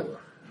of heaven.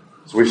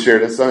 So we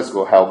shared in Sunday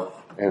school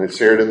and it's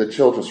shared in the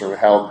children's room,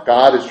 how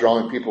God is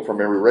drawing people from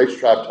every race,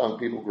 tribe, tongue,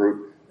 people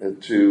group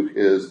into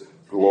his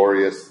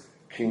glorious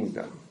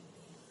kingdom.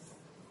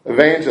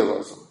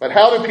 Evangelism. But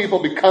how do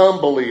people become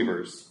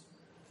believers?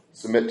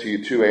 Submit to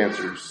you two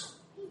answers.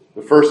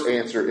 The first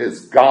answer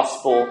is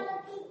gospel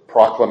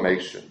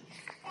proclamation.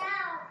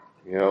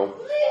 You know,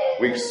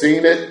 we've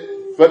seen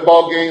it.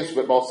 Football games,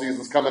 football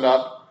season's coming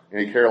up.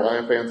 Any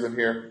Carolina fans in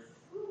here?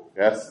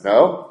 Yes?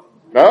 No?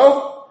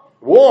 No?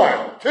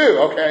 1, 2,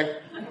 okay.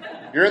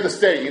 You're in the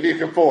state. You need to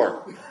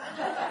conform.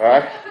 All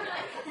right?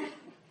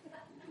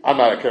 I'm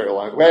not a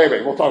Carolina.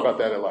 Wait, we'll talk about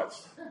that at lunch.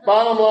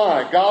 Bottom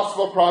line,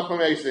 gospel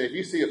proclamation. If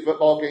you see a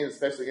football game,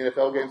 especially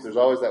NFL games, there's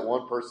always that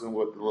one person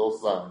with the little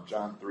son,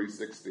 John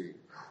 3:16.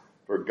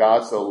 For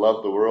God so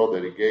loved the world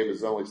that he gave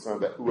his only son,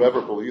 that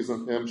whoever believes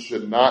in him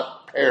should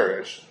not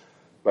perish,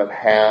 but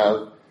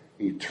have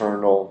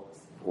eternal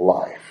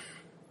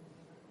life.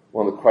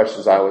 One of the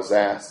questions I was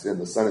asked in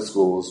the Sunday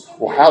school was,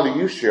 well, how do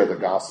you share the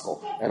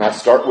gospel? And I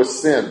start with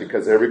sin,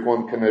 because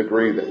everyone can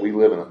agree that we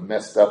live in a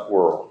messed up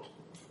world.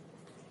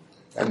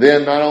 And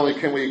then not only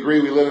can we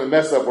agree we live in a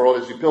messed up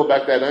world, as you peel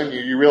back that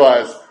onion, you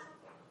realize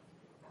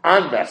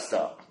I'm messed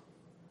up.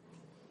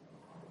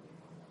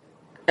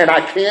 And I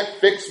can't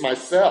fix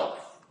myself.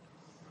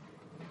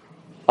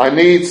 I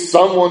need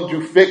someone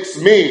to fix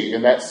me.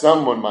 And that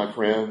someone, my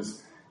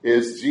friends,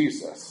 is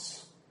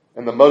Jesus.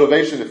 And the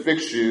motivation to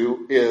fix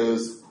you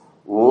is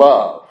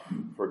love.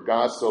 For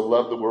God so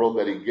loved the world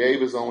that he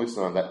gave his only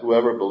Son, that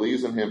whoever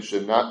believes in him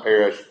should not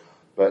perish,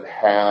 but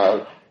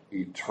have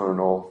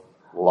eternal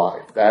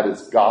life. That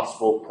is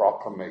gospel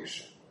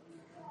proclamation.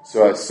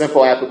 So a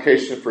simple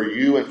application for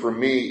you and for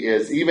me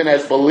is, even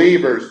as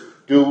believers,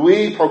 do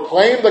we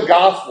proclaim the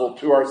gospel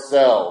to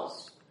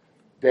ourselves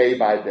day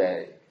by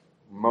day,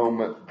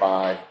 moment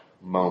by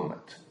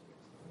moment?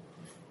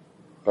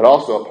 But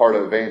also a part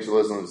of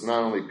evangelism is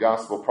not only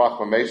gospel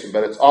proclamation,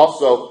 but it's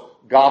also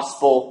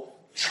gospel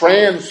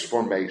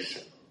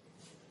transformation.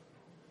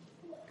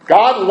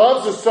 God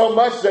loves us so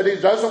much that he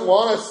doesn't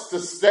want us to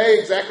stay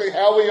exactly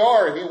how we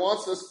are. He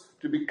wants us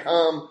to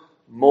become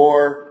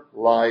more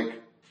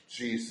like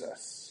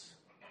Jesus,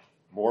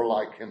 more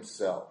like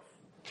himself.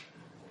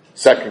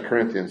 2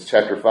 Corinthians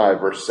chapter 5,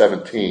 verse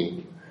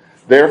 17.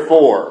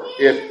 Therefore,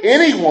 if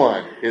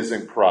anyone is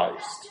in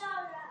Christ,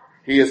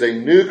 he is a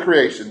new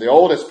creation. The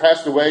old has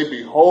passed away.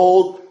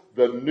 Behold,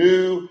 the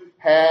new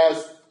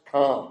has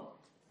come.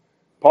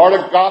 Part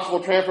of gospel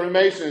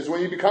transformation is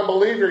when you become a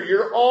believer,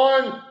 you're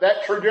on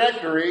that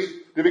trajectory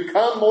to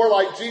become more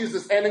like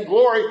Jesus. And in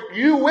glory,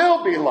 you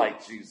will be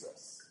like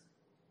Jesus.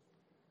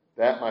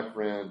 That, my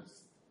friends,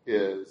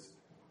 is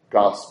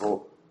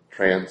gospel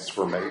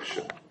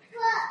transformation.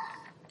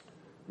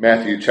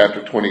 Matthew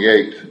chapter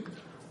 28,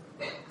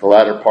 the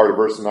latter part of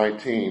verse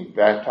 19,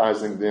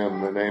 baptizing them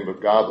in the name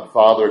of God the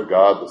Father,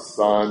 God the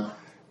Son,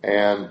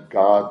 and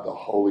God the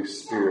Holy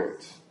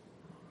Spirit.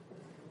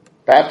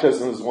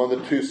 Baptism is one of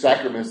the two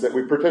sacraments that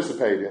we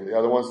participate in. The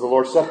other one's the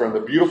Lord's Supper. And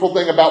the beautiful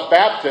thing about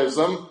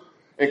baptism,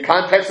 in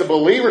context of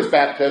believers'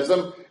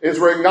 baptism, is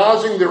we're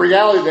acknowledging the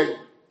reality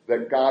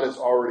that God has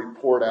already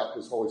poured out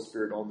his Holy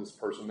Spirit on this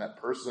person.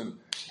 That person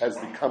has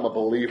become a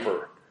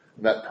believer.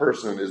 And that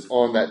person is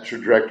on that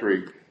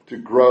trajectory to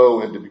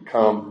grow and to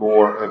become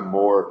more and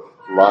more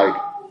like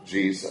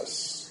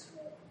Jesus.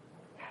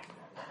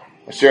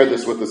 I shared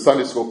this with the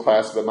Sunday school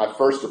class, but my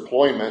first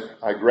deployment,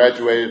 I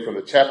graduated from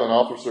the Chaplain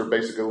Officer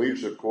Basic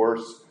Leadership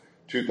course,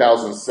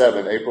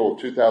 2007, April of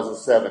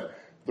 2007.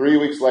 3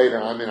 weeks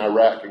later, I'm in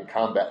Iraq in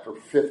combat for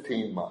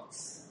 15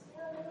 months.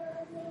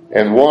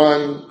 And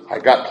I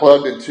got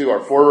plugged into our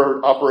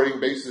forward operating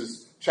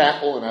base's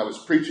chapel, and I was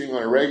preaching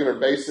on a regular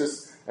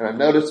basis, and I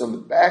noticed on the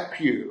back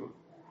pew,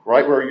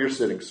 right where you're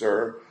sitting,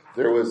 sir,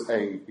 there was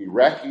an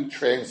Iraqi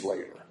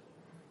translator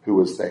who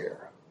was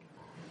there.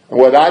 And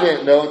what I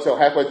didn't know until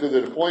halfway through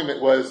the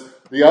deployment was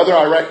the other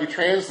Iraqi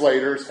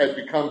translators had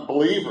become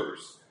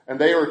believers, and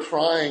they were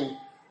trying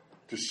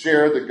to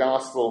share the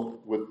gospel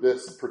with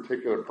this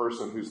particular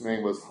person whose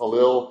name was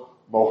Halil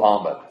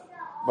Muhammad.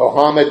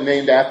 Muhammad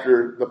named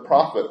after the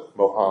Prophet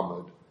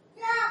Muhammad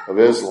of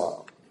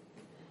Islam.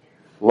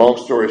 Long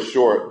story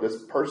short,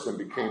 this person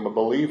became a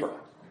believer.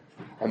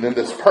 And then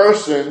this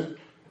person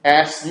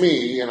asked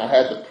me, and I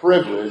had the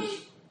privilege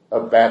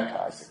of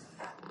baptizing.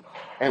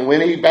 And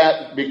when he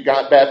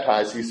got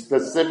baptized, he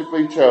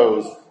specifically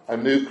chose a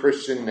new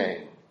Christian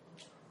name.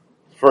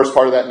 The first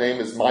part of that name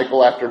is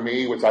Michael after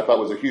me, which I thought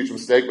was a huge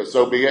mistake, but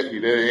so be it. He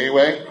did it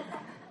anyway.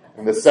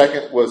 And the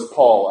second was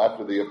Paul,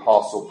 after the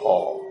Apostle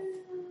Paul.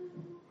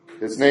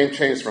 His name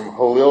changed from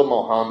Halil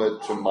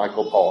Muhammad to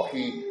Michael Paul.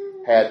 He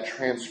had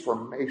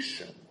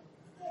transformation.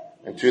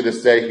 And to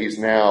this day, he's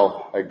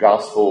now a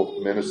gospel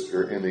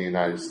minister in the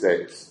United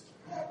States.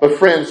 But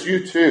friends,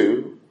 you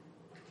too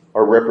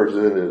are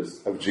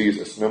representatives of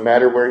Jesus, no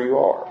matter where you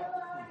are.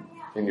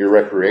 In your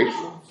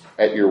recreations,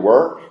 at your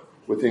work,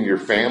 within your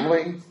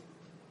family.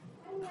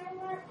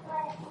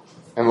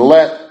 And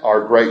let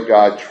our great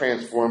God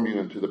transform you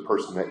into the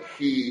person that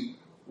he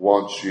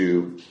wants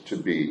you to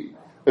be.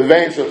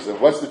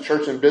 Evangelism. What's the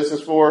church in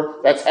business for?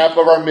 That's half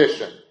of our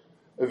mission.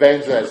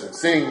 Evangelism.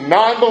 Seeing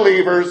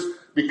non-believers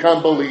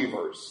become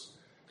believers.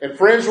 And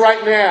friends,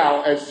 right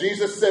now, as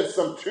Jesus said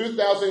some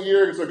 2,000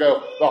 years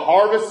ago, the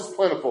harvest is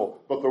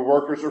plentiful, but the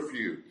workers are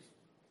few.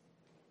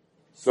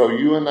 So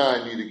you and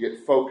I need to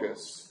get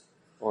focused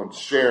on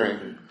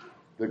sharing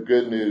the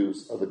good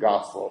news of the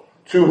gospel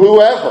to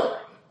whoever.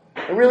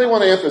 I really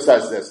want to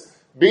emphasize this.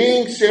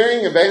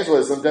 Sharing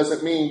evangelism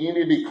doesn't mean you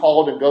need to be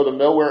called and go to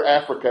nowhere,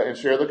 Africa, and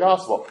share the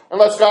gospel.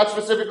 Unless God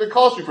specifically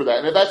calls you for that.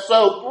 And if that's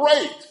so,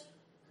 great.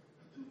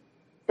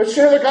 But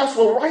share the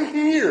gospel right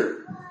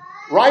here.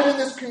 Right in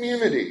this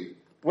community.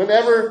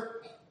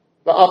 Whenever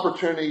the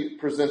opportunity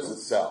presents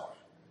itself.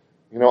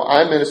 You know,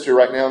 I minister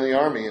right now in the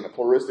Army in a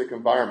pluralistic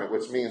environment,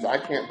 which means I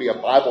can't be a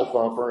Bible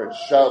thumper and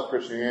shove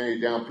Christianity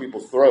down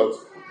people's throats.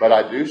 But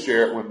I do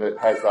share it when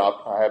I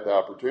have the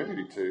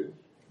opportunity to.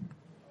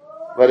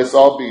 Let us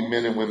all be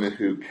men and women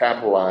who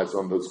capitalize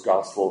on those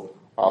gospel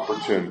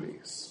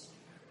opportunities.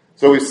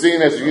 So we've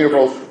seen as a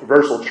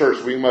universal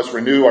church, we must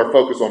renew our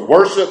focus on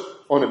worship,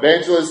 on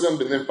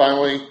evangelism, and then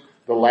finally,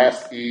 the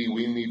last E,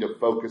 we need to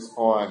focus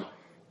on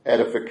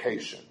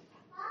edification.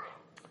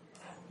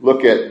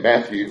 Look at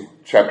Matthew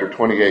chapter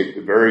 28,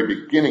 the very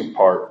beginning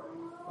part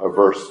of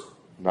verse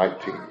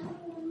 19.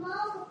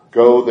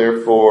 Go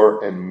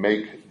therefore and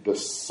make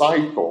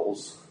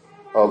disciples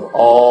of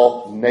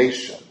all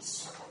nations.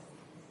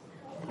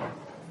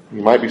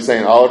 You might be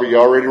saying, Oliver, you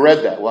already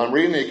read that. Well, I'm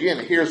reading it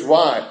again. Here's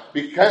why.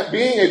 Because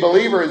being a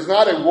believer is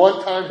not a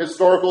one-time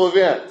historical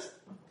event.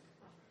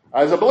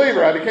 As a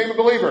believer, I became a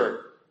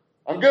believer.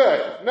 I'm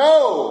good.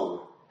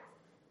 No.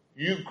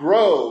 You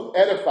grow,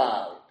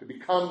 edify, to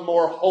become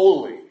more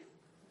holy.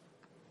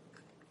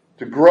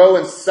 To grow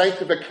in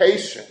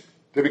sanctification.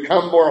 To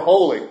become more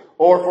holy.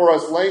 Or for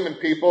us layman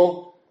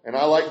people, and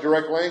I like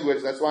direct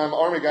language, that's why I'm an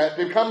army guy,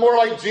 to become more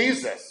like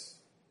Jesus.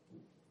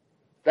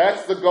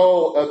 That's the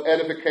goal of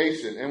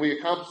edification. And we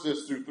accomplish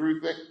this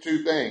through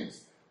two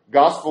things.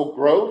 Gospel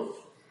growth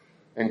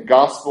and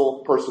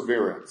gospel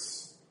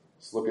perseverance.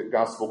 Let's look at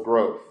gospel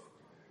growth.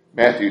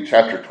 Matthew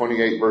chapter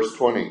 28, verse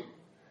 20.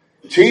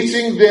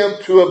 Teaching them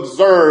to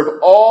observe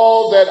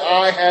all that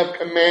I have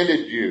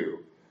commanded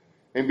you.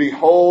 And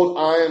behold,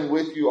 I am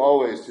with you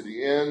always to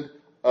the end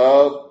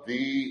of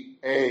the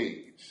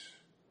age.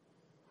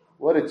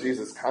 What did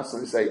Jesus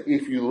constantly say?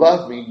 If you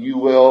love me, you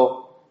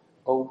will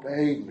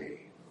obey me.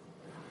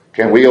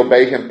 Can we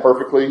obey him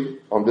perfectly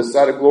on this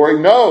side of glory?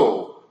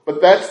 No,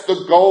 but that's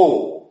the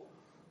goal.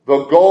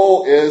 The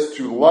goal is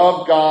to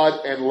love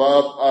God and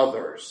love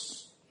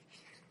others.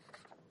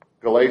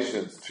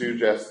 Galatians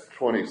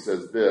 2:20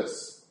 says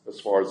this as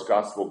far as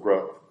gospel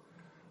growth.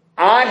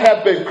 I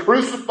have been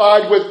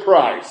crucified with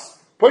Christ.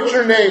 Put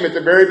your name at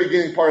the very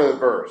beginning part of the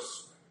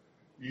verse.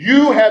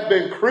 You have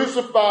been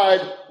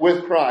crucified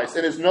with Christ.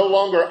 It is no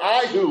longer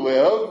I who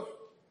live,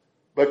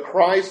 but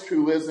Christ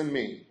who lives in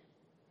me.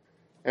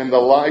 And the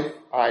life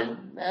I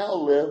now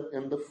live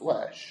in the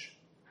flesh,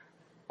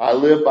 I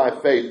live by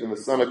faith in the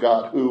Son of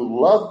God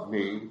who loved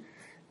me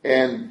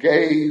and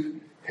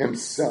gave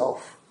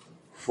himself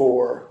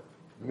for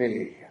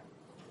me.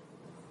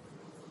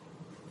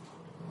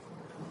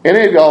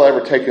 Any of y'all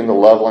ever taken the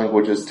love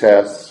languages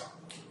test?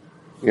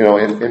 You know,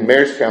 in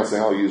marriage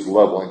counseling, I'll use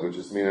love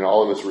languages, meaning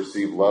all of us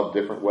receive love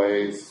different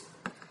ways.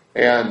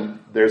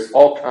 And there's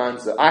all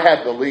kinds of, I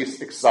have the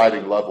least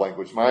exciting love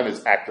language. Mine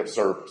is act of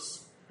service.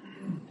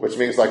 Which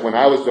means like when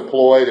I was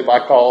deployed, if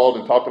I called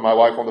and talked to my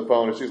wife on the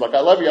phone and she's like, I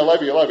love you, I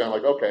love you, I love you. I'm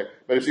like, okay.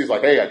 But if she's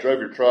like, hey, I drove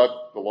your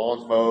truck, the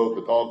lawn's mowed,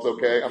 the dog's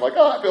okay. I'm like,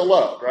 oh, I feel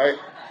loved, right?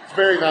 It's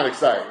very not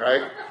exciting,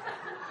 right?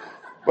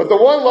 But the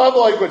one love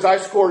language I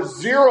score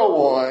 0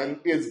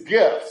 on is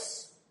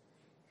gifts.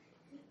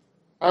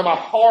 I'm a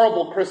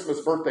horrible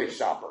Christmas birthday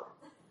shopper.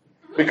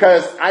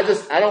 Because I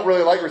don't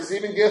really like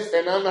receiving gifts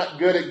and I'm not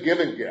good at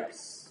giving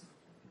gifts.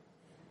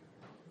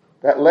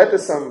 That led to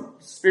some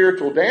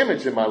spiritual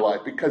damage in my life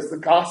because the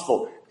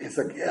gospel is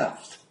a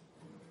gift.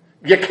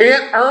 You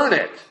can't earn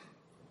it.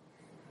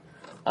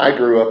 I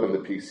grew up in the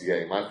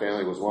PCA. My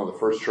family was one of the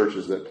first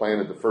churches that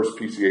planted the first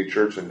PCA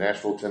church in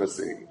Nashville,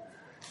 Tennessee.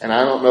 And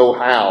I don't know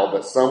how,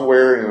 but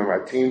somewhere in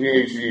my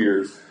teenage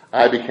years,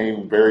 I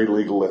became very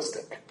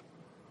legalistic.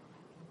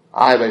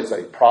 I was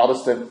a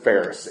Protestant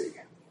Pharisee.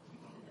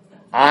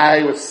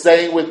 I was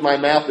saying with my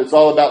mouth it's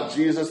all about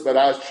Jesus, but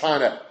I was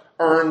trying to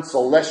earn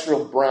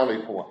celestial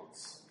brownie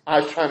points. I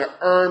was trying to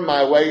earn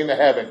my way into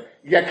heaven.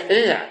 You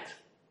can't.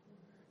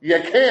 You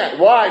can't.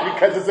 Why?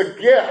 Because it's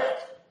a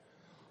gift.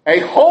 A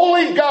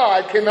holy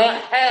God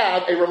cannot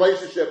have a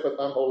relationship with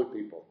unholy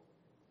people.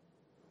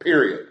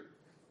 Period.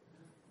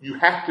 You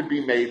have to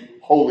be made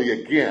holy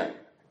again.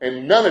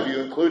 And none of you,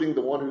 including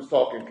the one who's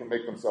talking, can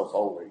make themselves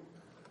holy.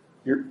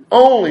 You're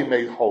only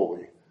made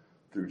holy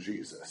through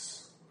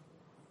Jesus.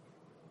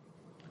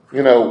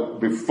 You know,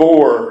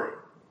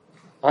 before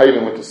I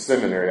even went to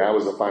seminary, I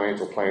was a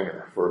financial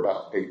planner for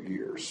about 8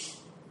 years.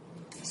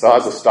 So I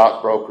was a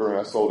stockbroker and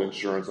I sold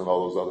insurance and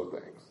all those other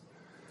things.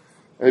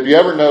 And if you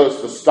ever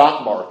notice the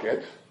stock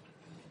market,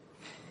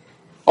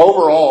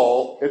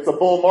 overall, it's a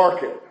bull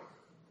market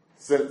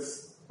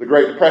since the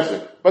Great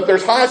Depression. But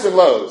there's highs and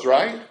lows,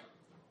 right?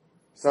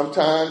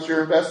 Sometimes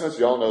your investments,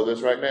 y'all know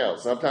this right now,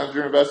 sometimes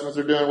your investments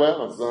are doing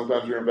well and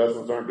sometimes your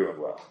investments aren't doing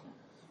well.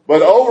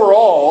 But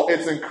overall,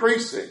 it's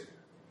increasing.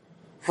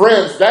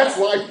 Friends, that's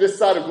life this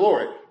side of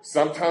glory.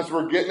 Sometimes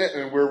we're getting it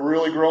and we're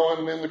really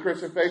growing in the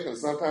Christian faith, and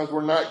sometimes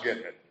we're not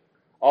getting it.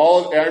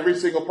 Every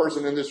single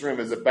person in this room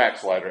is a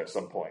backslider at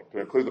some point, to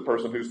include the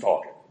person who's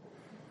talking.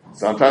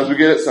 Sometimes we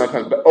get it,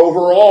 sometimes. But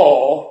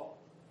overall,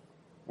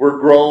 we're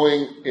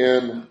growing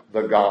in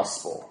the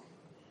gospel.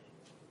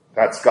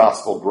 That's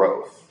gospel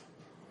growth.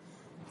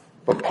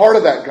 But part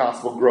of that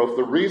gospel growth,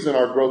 the reason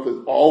our growth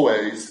is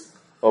always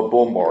a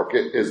bull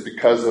market is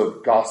because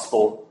of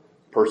gospel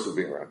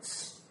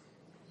perseverance.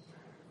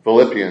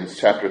 Philippians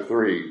chapter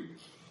 3,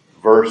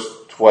 verse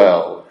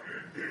 12.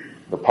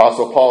 The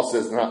Apostle Paul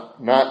says, not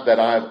that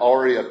I have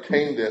already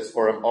obtained this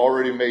or am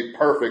already made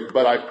perfect,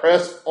 but I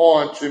press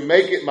on to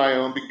make it my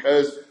own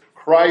because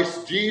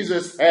Christ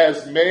Jesus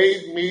has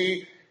made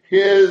me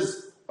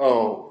his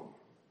own.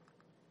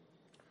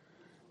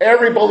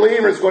 Every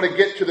believer is going to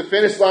get to the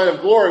finish line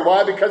of glory.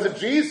 Why? Because of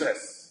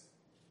Jesus.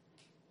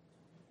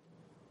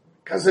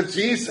 Because of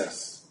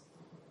Jesus.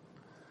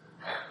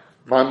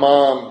 My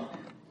mom,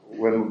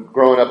 when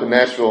growing up in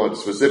Nashville and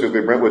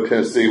specifically Brentwood,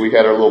 Tennessee, we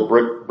had our little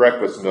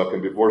breakfast nook,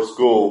 and before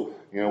school,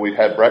 we'd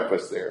had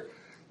breakfast there.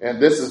 And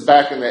this is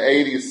back in the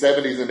 80s,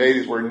 70s, and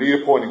 80s where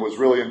needlepointing was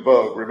really in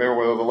vogue. Remember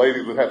when the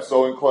ladies would have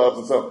sewing clubs?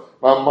 And so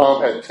my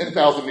mom had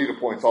 10,000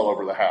 needlepoints all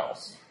over the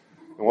house.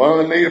 And one of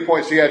the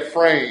needlepoints she had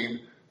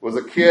framed was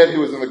a kid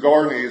who was in the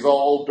garden and he's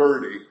all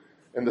dirty.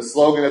 And the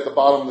slogan at the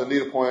bottom of the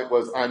needlepoint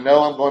was, "I know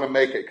I'm going to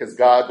make it because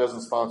God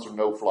doesn't sponsor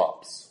no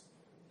flops."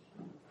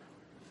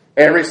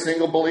 Every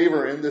single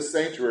believer in this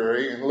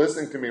sanctuary, and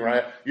listening to me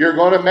right now, you're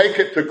going to make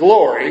it to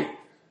glory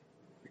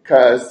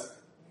because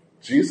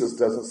Jesus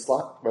doesn't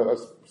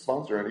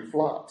sponsor any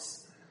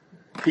flops.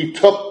 He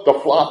took the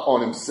flop on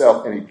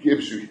himself and he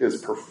gives you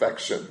his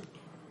perfection.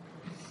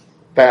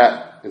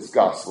 That is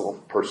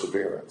gospel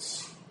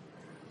perseverance.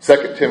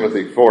 2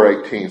 Timothy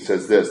 4:18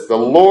 says this, "The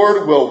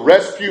Lord will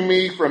rescue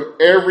me from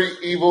every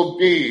evil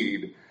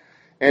deed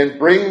and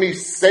bring me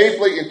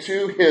safely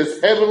into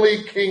his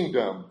heavenly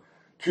kingdom.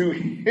 To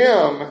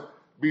him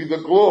be the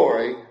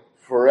glory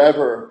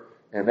forever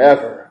and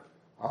ever.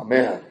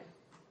 Amen."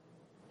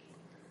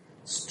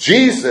 It's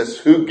Jesus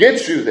who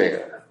gets you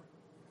there.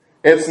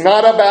 It's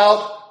not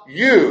about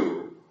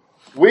you.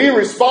 We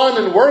respond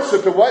in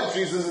worship to what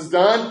Jesus has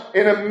done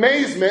in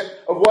amazement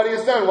of what he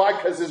has done. Why?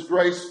 Because his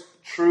grace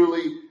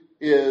truly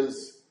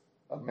is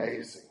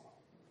amazing.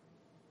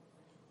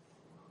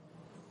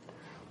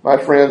 My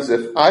friends,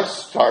 if I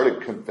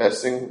started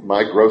confessing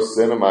my gross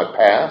sin of my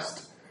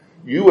past,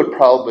 you would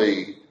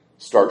probably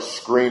start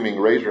screaming,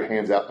 raise your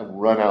hands out,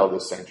 and run out of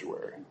this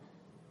sanctuary.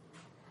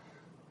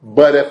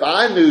 But if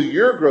I knew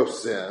your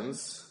gross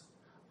sins,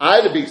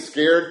 I'd be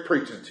scared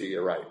preaching to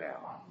you right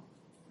now.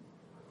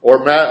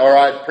 Or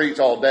I'd preach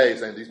all day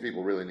saying these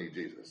people really need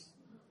Jesus.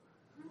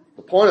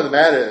 The point of the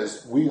matter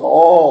is we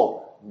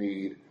all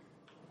need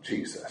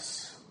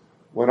Jesus.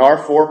 When our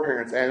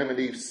foreparents, Adam and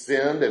Eve,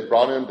 sinned and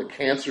brought in the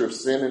cancer of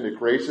sin into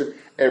creation,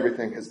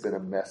 everything has been a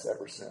mess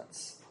ever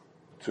since.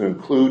 To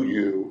include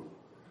you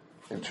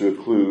and to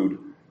include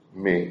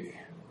me.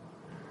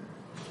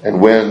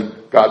 And when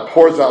God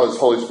pours out his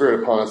Holy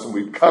Spirit upon us and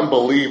we become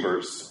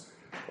believers,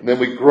 and then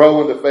we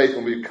grow into faith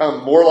and we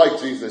become more like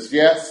Jesus,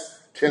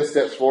 yes, 10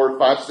 steps forward,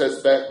 5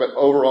 steps back, but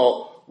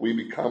overall we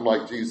become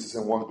like Jesus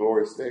in one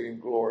glorious day in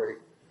glory.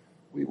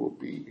 We will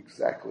be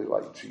exactly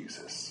like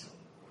Jesus.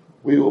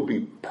 We will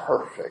be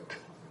perfect.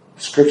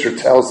 Scripture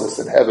tells us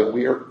in heaven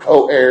we are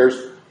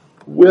co-heirs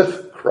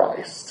with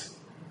Christ.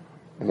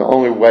 And the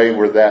only way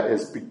we're that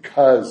is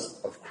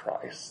because of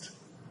Christ.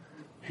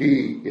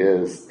 He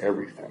is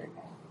everything.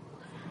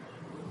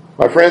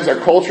 My friends, our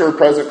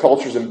present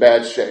culture is in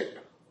bad shape.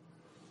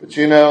 But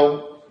you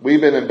know, we've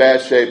been in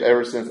bad shape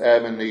ever since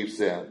Adam and Eve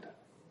sinned.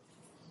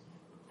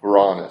 We're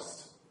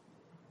honest.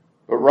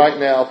 But right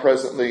now,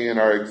 presently, in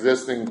our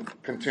existing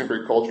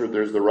contemporary culture,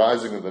 there's the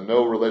rising of the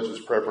no religious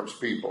preference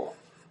people.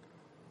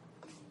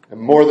 And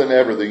more than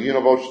ever, the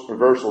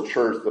universal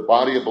church, the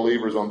body of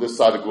believers on this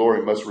side of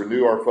glory, must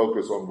renew our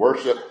focus on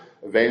worship,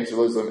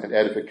 evangelism, and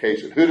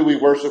edification. Who do we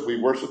worship? We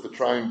worship the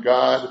triune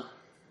God,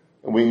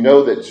 and we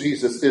know that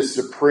Jesus is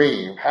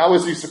supreme. How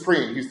is he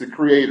supreme? He's the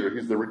creator,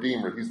 he's the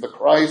redeemer, he's the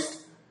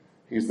Christ,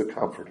 he's the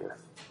comforter.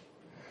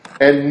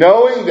 And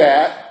knowing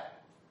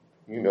that,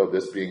 you know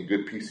this, being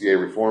good PCA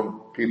reformed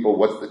people,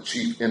 what's the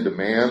chief end of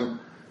man?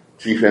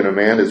 Chief end of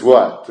man is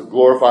what? To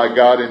glorify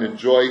God and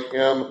enjoy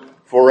him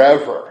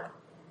forever.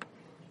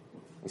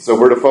 And so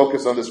we're to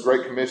focus on this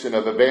great commission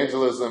of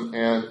evangelism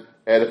and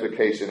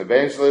edification.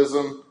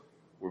 Evangelism,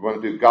 we're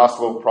going to do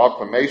gospel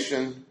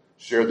proclamation,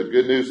 share the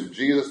good news of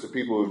Jesus to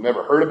people who've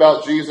never heard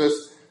about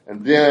Jesus.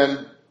 And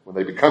then, when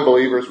they become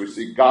believers, we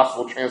see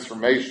gospel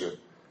transformation.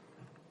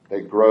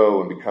 They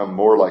grow and become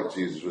more like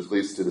Jesus, which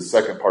leads to the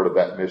second part of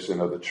that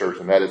mission of the church,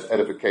 and that is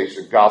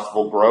edification,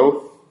 gospel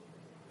growth,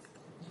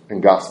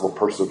 and gospel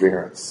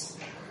perseverance.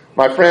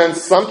 My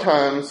friends,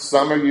 sometimes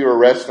some of you are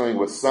wrestling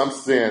with some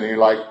sin, and you're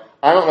like,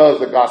 I don't know if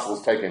the gospel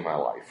is taking my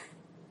life.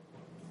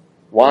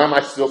 Why am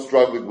I still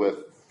struggling with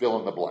fill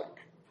in the blank?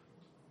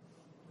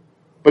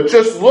 But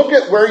just look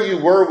at where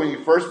you were when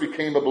you first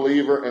became a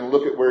believer and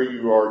look at where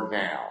you are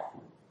now.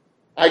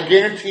 I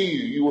guarantee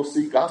you will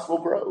see gospel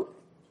growth.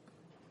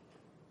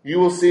 You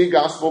will see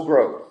gospel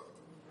growth.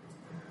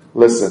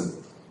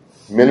 Listen,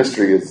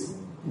 ministry is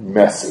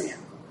messy.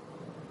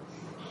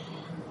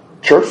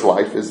 Church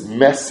life is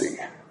messy.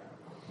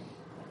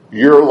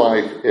 Your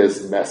life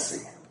is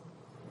messy.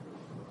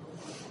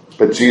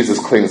 But Jesus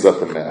cleans up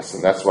the mess,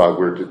 and that's why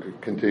we're to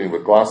continue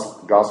with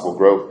gospel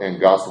growth and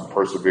gospel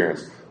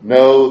perseverance.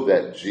 Know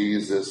that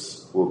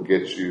Jesus will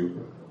get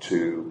you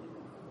to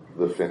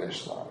the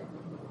finish line.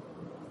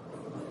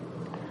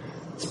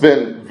 It's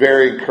been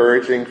very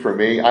encouraging for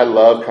me. I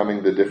love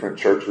coming to different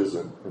churches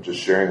and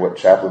just sharing what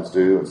chaplains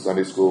do in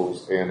Sunday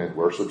schools and in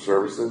worship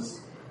services.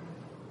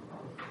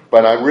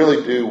 But I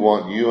really do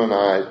want you and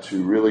I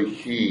to really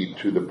heed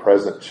to the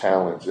present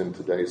challenge in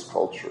today's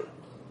culture.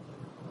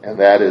 And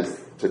that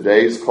is,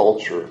 today's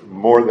culture,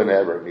 more than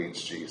ever,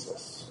 needs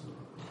Jesus.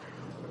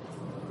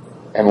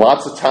 And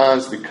lots of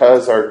times,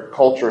 because our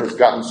culture has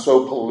gotten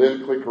so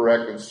politically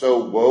correct and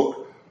so woke,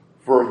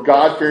 for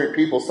God-fearing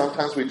people,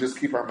 sometimes we just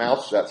keep our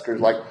mouths shut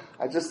because,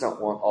 I just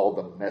don't want all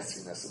the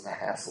messiness and the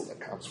hassle that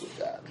comes with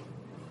that.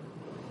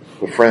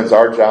 But friends,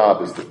 our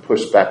job is to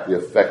push back the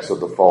effects of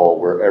the fall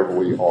wherever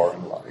we are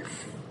in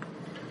life.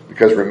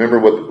 Because remember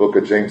what the book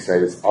of James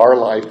says, our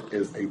life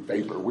is a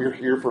vapor. We're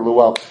here for a little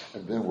while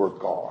and then we're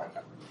gone.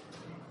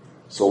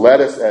 So let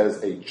us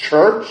as a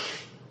church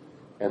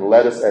and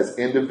let us as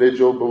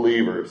individual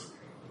believers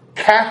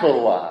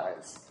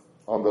capitalize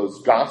on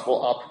those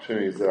gospel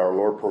opportunities that our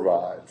Lord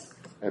provides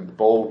and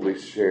boldly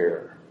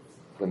share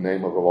the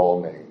name of all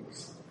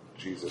names,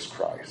 Jesus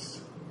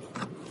Christ.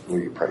 Will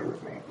you pray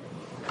with me?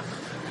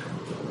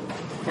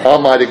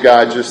 Almighty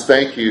God, just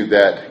thank you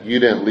that you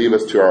didn't leave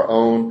us to our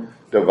own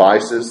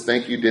devices.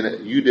 Thank you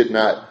you did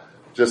not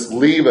just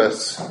leave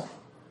us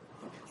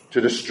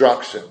to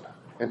destruction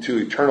and to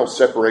eternal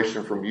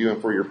separation from you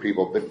and for your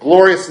people. The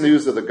glorious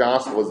news of the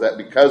gospel is that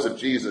because of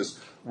Jesus,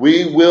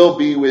 we will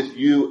be with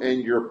you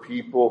and your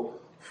people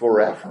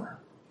forever.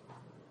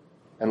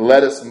 And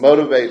let us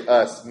motivate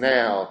us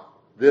now,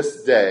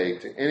 this day,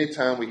 to any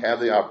time we have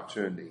the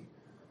opportunity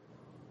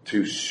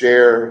to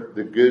share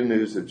the good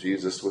news of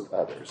Jesus with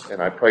others.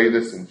 And I pray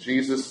this in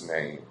Jesus'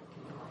 name.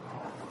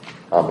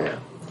 Amen.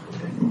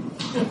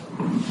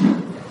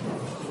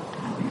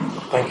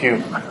 Thank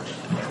you.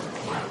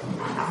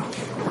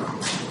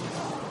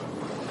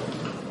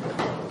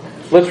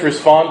 Let's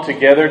respond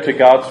together to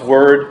God's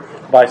word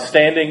by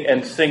standing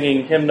and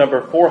singing hymn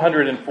number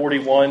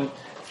 441,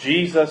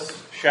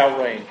 Jesus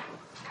Shall Reign.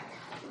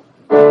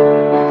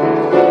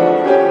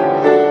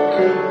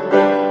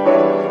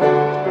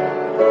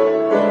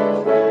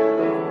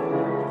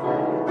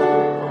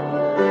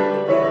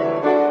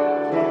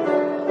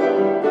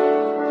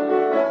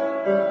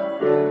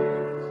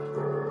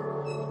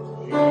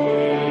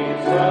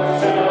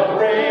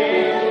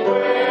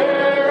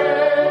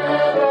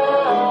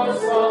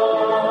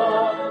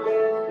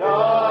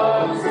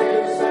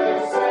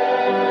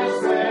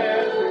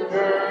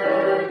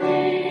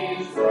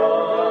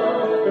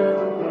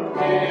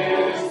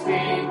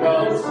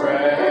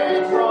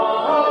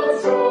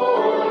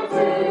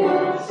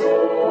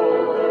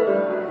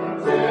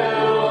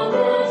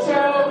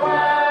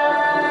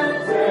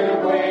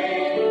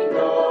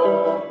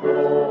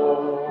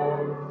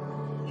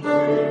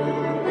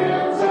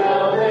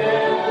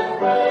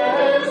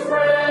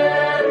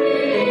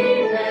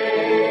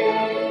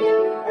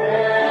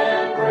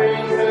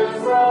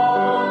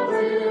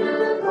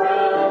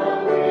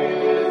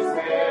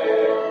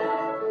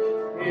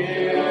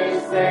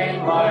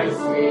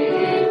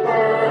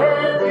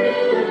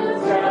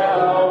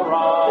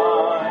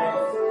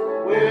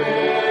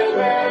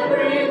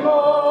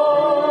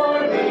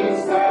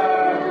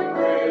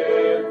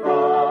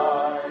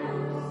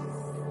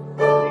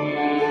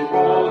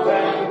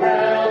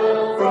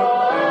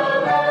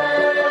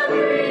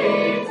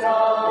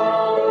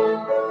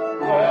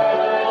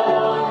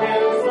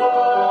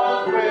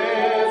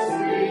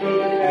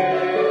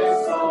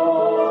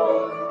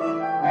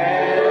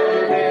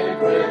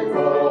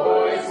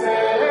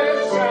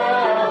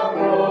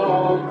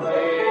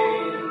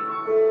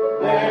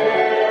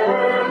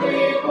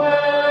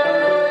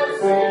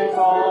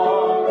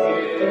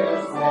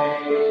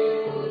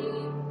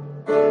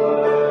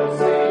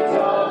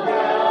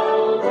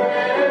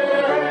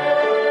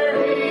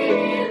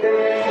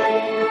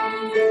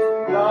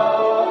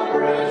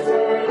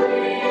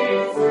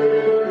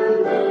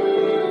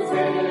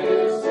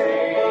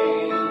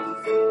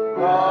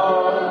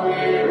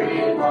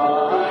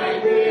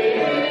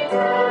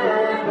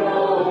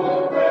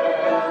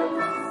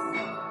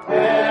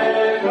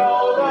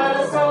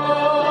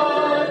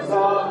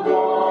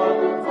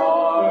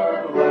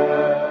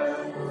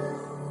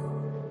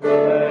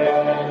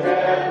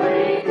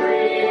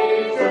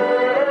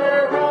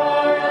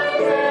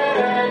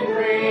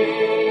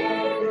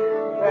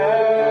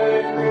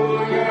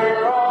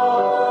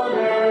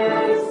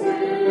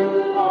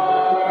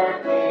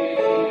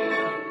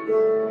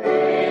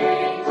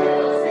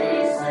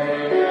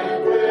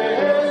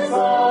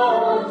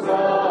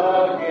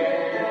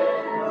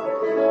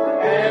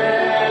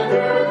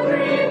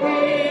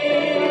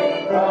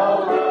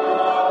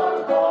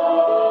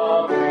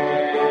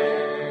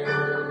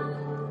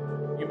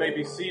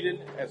 Be seated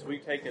as we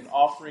take an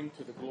offering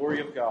to the glory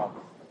of God.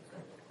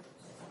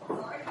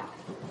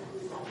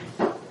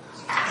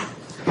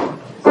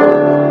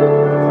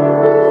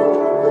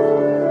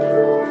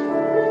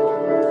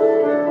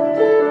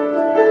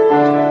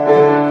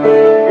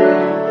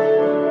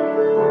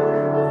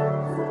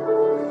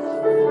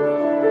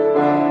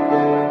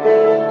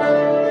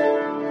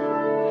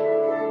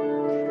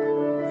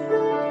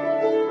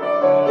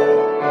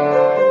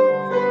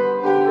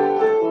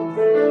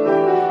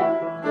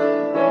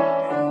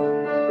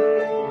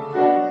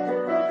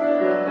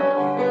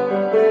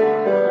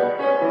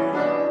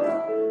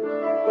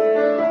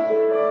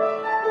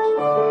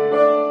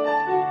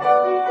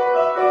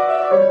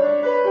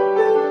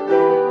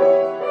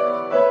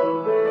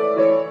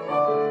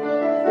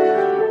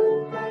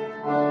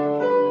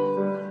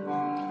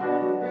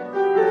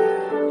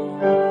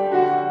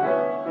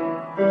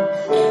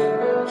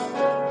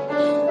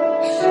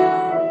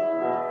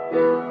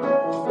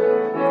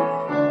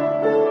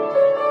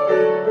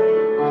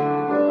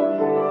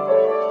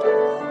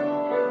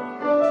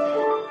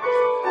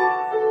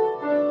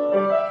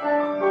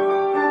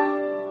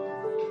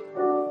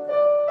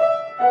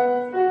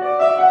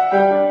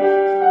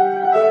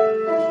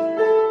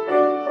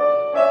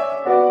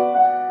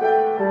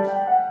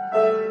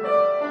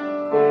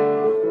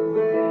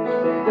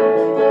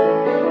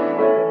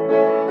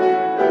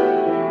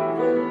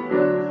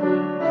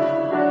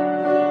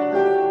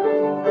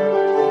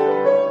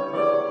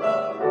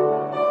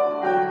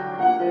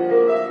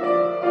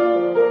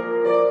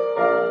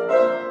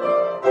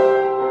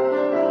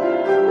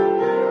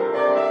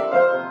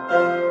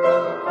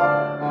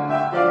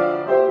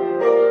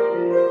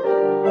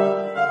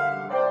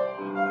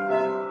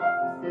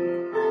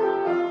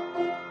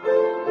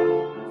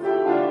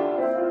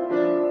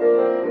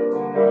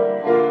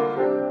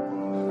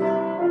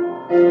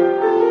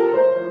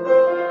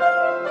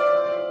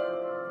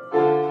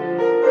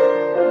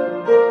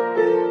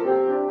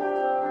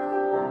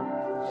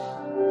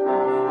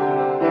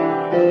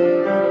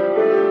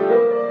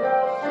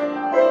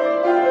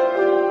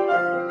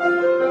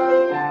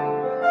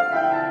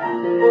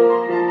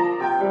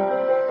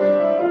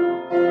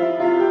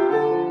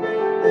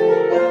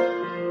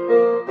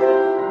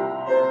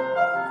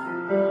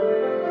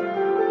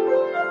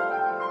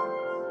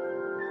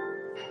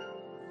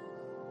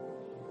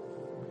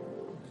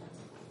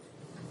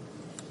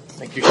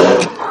 Thank you,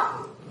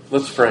 God.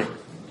 Let's pray.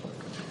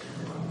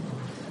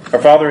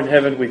 Our Father in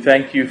heaven, we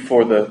thank you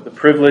for the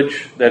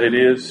privilege that it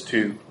is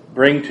to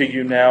bring to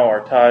you now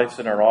our tithes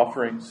and our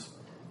offerings.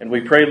 And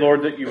we pray,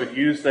 Lord, that you would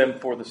use them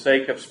for the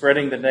sake of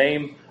spreading the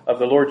name of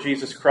the Lord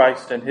Jesus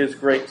Christ and his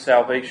great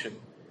salvation,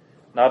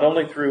 not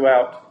only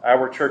throughout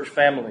our church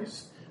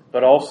families,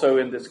 but also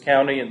in this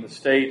county, in the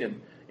state,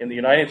 and in the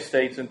United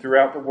States, and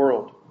throughout the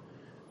world.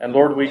 And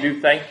Lord, we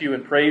do thank you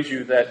and praise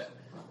you that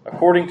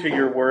according to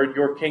your word,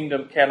 your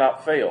kingdom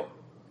cannot fail,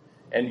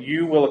 and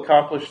you will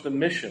accomplish the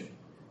mission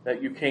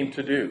that you came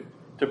to do,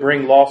 to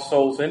bring lost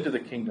souls into the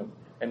kingdom.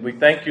 And we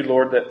thank you,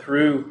 Lord, that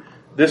through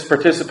this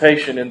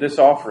participation in this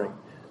offering,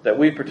 that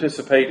we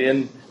participate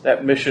in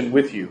that mission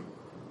with you.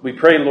 We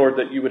pray, Lord,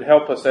 that you would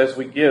help us as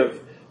we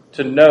give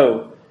to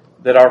know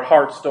that our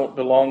hearts don't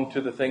belong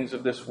to the things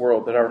of this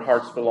world, that our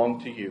hearts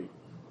belong to you.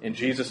 In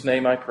Jesus'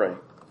 name I pray.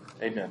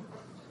 Amen.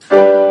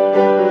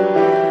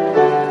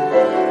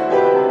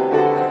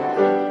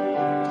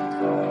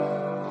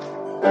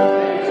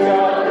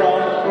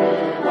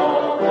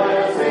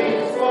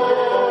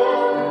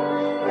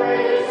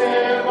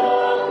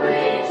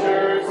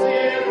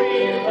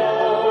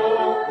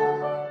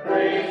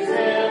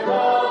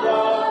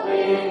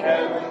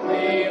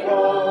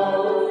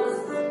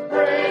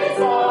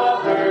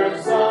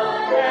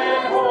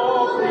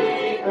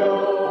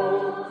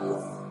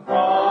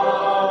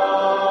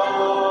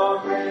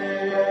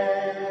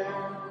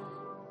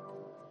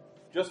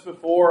 Just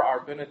before our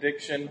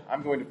benediction,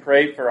 I'm going to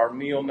pray for our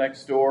meal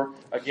next door.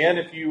 Again,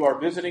 if you are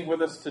visiting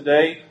with us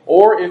today,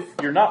 or if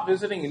you're not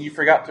visiting and you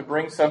forgot to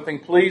bring something,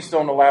 please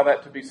don't allow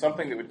that to be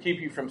something that would keep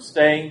you from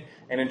staying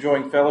and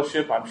enjoying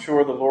fellowship. I'm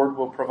sure the Lord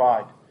will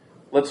provide.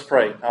 Let's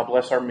pray. I'll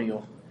bless our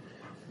meal.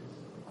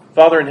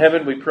 Father in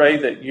heaven, we pray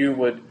that you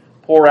would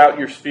pour out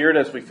your Spirit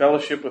as we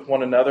fellowship with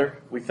one another.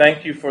 We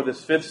thank you for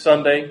this fifth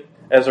Sunday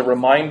as a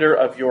reminder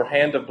of your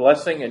hand of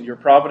blessing and your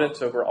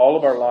providence over all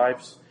of our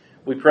lives.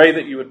 We pray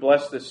that you would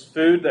bless this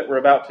food that we're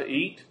about to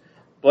eat,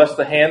 bless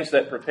the hands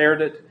that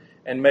prepared it,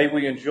 and may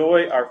we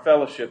enjoy our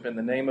fellowship in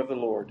the name of the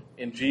Lord.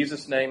 In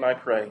Jesus' name I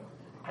pray.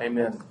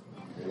 Amen.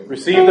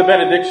 Receive the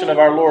benediction of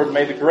our Lord.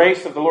 May the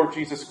grace of the Lord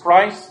Jesus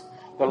Christ,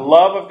 the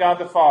love of God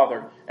the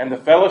Father, and the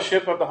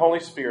fellowship of the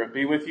Holy Spirit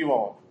be with you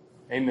all.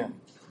 Amen.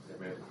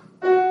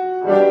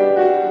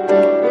 Amen.